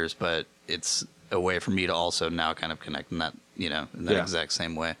for years, but it's a way for me to also now kind of connect in that, you know, in that exact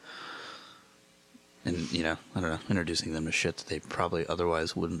same way. And, you know, I don't know, introducing them to shit that they probably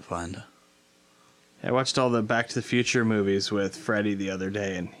otherwise wouldn't find. I watched all the Back to the Future movies with Freddie the other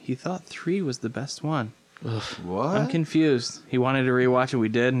day, and he thought 3 was the best one. what? I'm confused. He wanted to rewatch it. We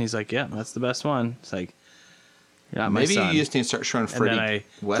did, and he's like, "Yeah, that's the best one." It's like, you're not my Maybe son. you just need to start showing And Freddie then I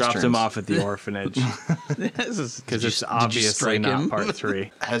westerns. dropped him off at the orphanage because it's obviously strike not him? part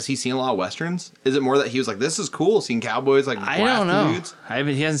 3. Has he seen a lot of westerns? Is it more that he was like, "This is cool," seeing cowboys like I blast don't know. dudes?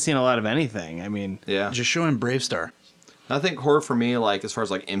 He hasn't seen a lot of anything. I mean, Yeah, Just show him Brave Star. I think horror for me, like as far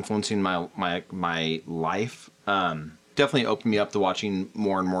as like influencing my life, definitely opened me up to watching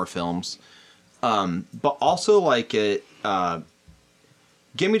more and more films. But also like it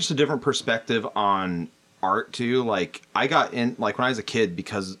gave me just a different perspective on art too. Like I got in like when I was a kid,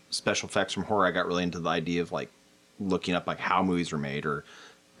 because special effects from horror, I got really into the idea of like looking up like how movies were made or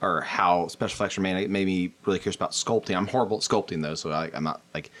how special effects were made. It made me really curious about sculpting. I'm horrible at sculpting though, so I'm not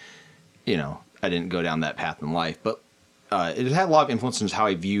like, you know, I didn't go down that path in life, but it had a lot of influence into how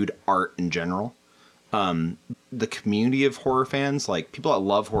I viewed art in general. The community of horror fans, like people that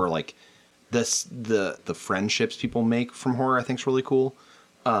love horror, like the friendships people make from horror, I think is really cool.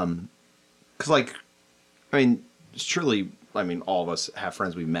 'Cause like, I mean, surely, I mean, all of us have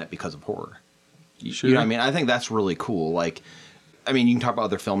friends we've met because of horror. You know what I mean? I think that's really cool. Like, I mean, you can talk about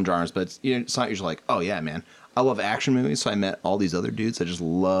other film genres, but it's not usually like, oh yeah, man, I love action movies, so I met all these other dudes that just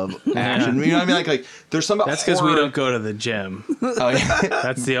love action. You know what I mean? Like there's some. that's because we don't go to the gym. Oh, yeah.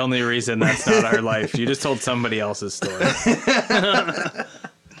 That's the only reason that's not our life. You just told somebody else's story.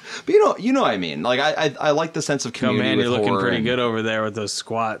 But you know what I mean? Like I like the sense of Oh community. man, with you're looking horror pretty and- good over there with those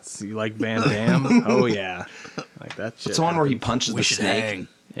squats. You like Van Damme? Oh yeah, like that shit. It's the one where he happened. punches the should snake. hang.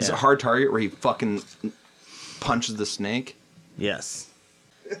 It's Yeah. a hard target where he fucking punches the snake. Yes.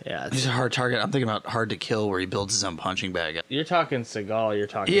 Yeah. He's a hard target. I'm thinking about Hard to Kill, where he builds his own punching bag. You're talking Seagal. You're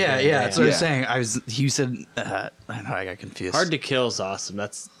talking. Yeah, Van yeah, Damme. that's what I was Yeah. saying. You said, I know, I got confused. Hard to Kill is awesome.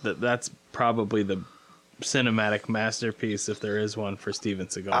 That's probably the cinematic masterpiece, if there is one, for Steven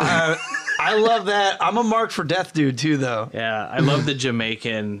Seagal. I love that. I'm a Mark for Death dude too, though. Yeah, I love the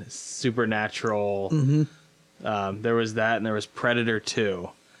Jamaican supernatural. There was that, and there was Predator 2,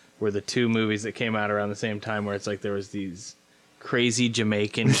 were the two movies that came out around the same time, where it's like there was these crazy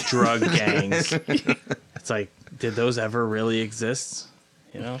Jamaican drug gangs. It's like, did those ever really exist?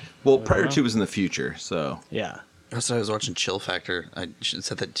 You know? Well, I don't Predator know. 2 was in the future, so Yeah. Also, I was watching Chill Factor. I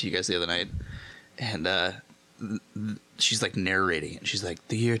said that to you guys the other night, and she's like narrating it. She's like,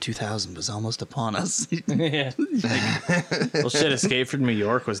 "The year 2000 was almost upon us." Yeah. Well, shit, Escape from New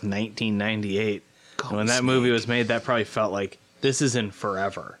York was 1998. And when that movie was made, that probably felt like this isn't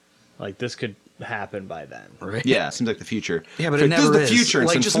forever. Like this could happen by then. Right? yeah, it seems like the future. Yeah, but Like, it never this is. is the future. And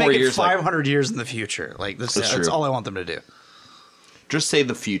Like, in just 4 make it years, 500 years in the future. Like that's true. all I want them to do. just say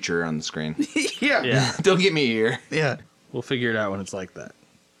the future on the screen. Yeah, Yeah. Don't get me here. yeah. We'll figure it out when it's like that.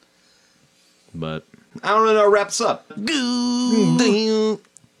 But I don't really know. Wraps up. Yeah,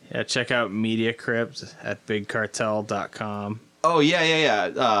 check out Media Crypt at bigcartel.com. Oh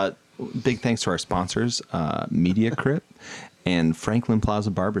yeah. Big thanks to our sponsors, Media Crypt and Franklin Plaza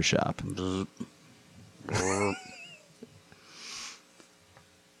Barbershop.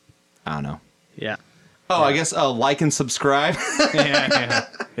 I don't know. Yeah. Oh, I guess like and subscribe.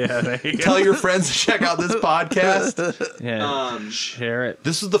 Yeah, there you go. Tell your friends to check out this podcast. Yeah, share it.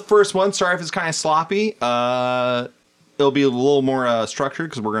 This is the first one. Sorry if it's kind of sloppy. It'll be a little more structured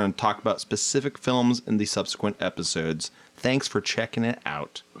because we're going to talk about specific films in the subsequent episodes. Thanks for checking it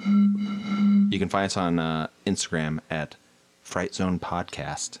out. You can find us on Instagram at Fright Zone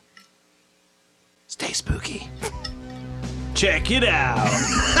Podcast. Stay spooky. Check it out.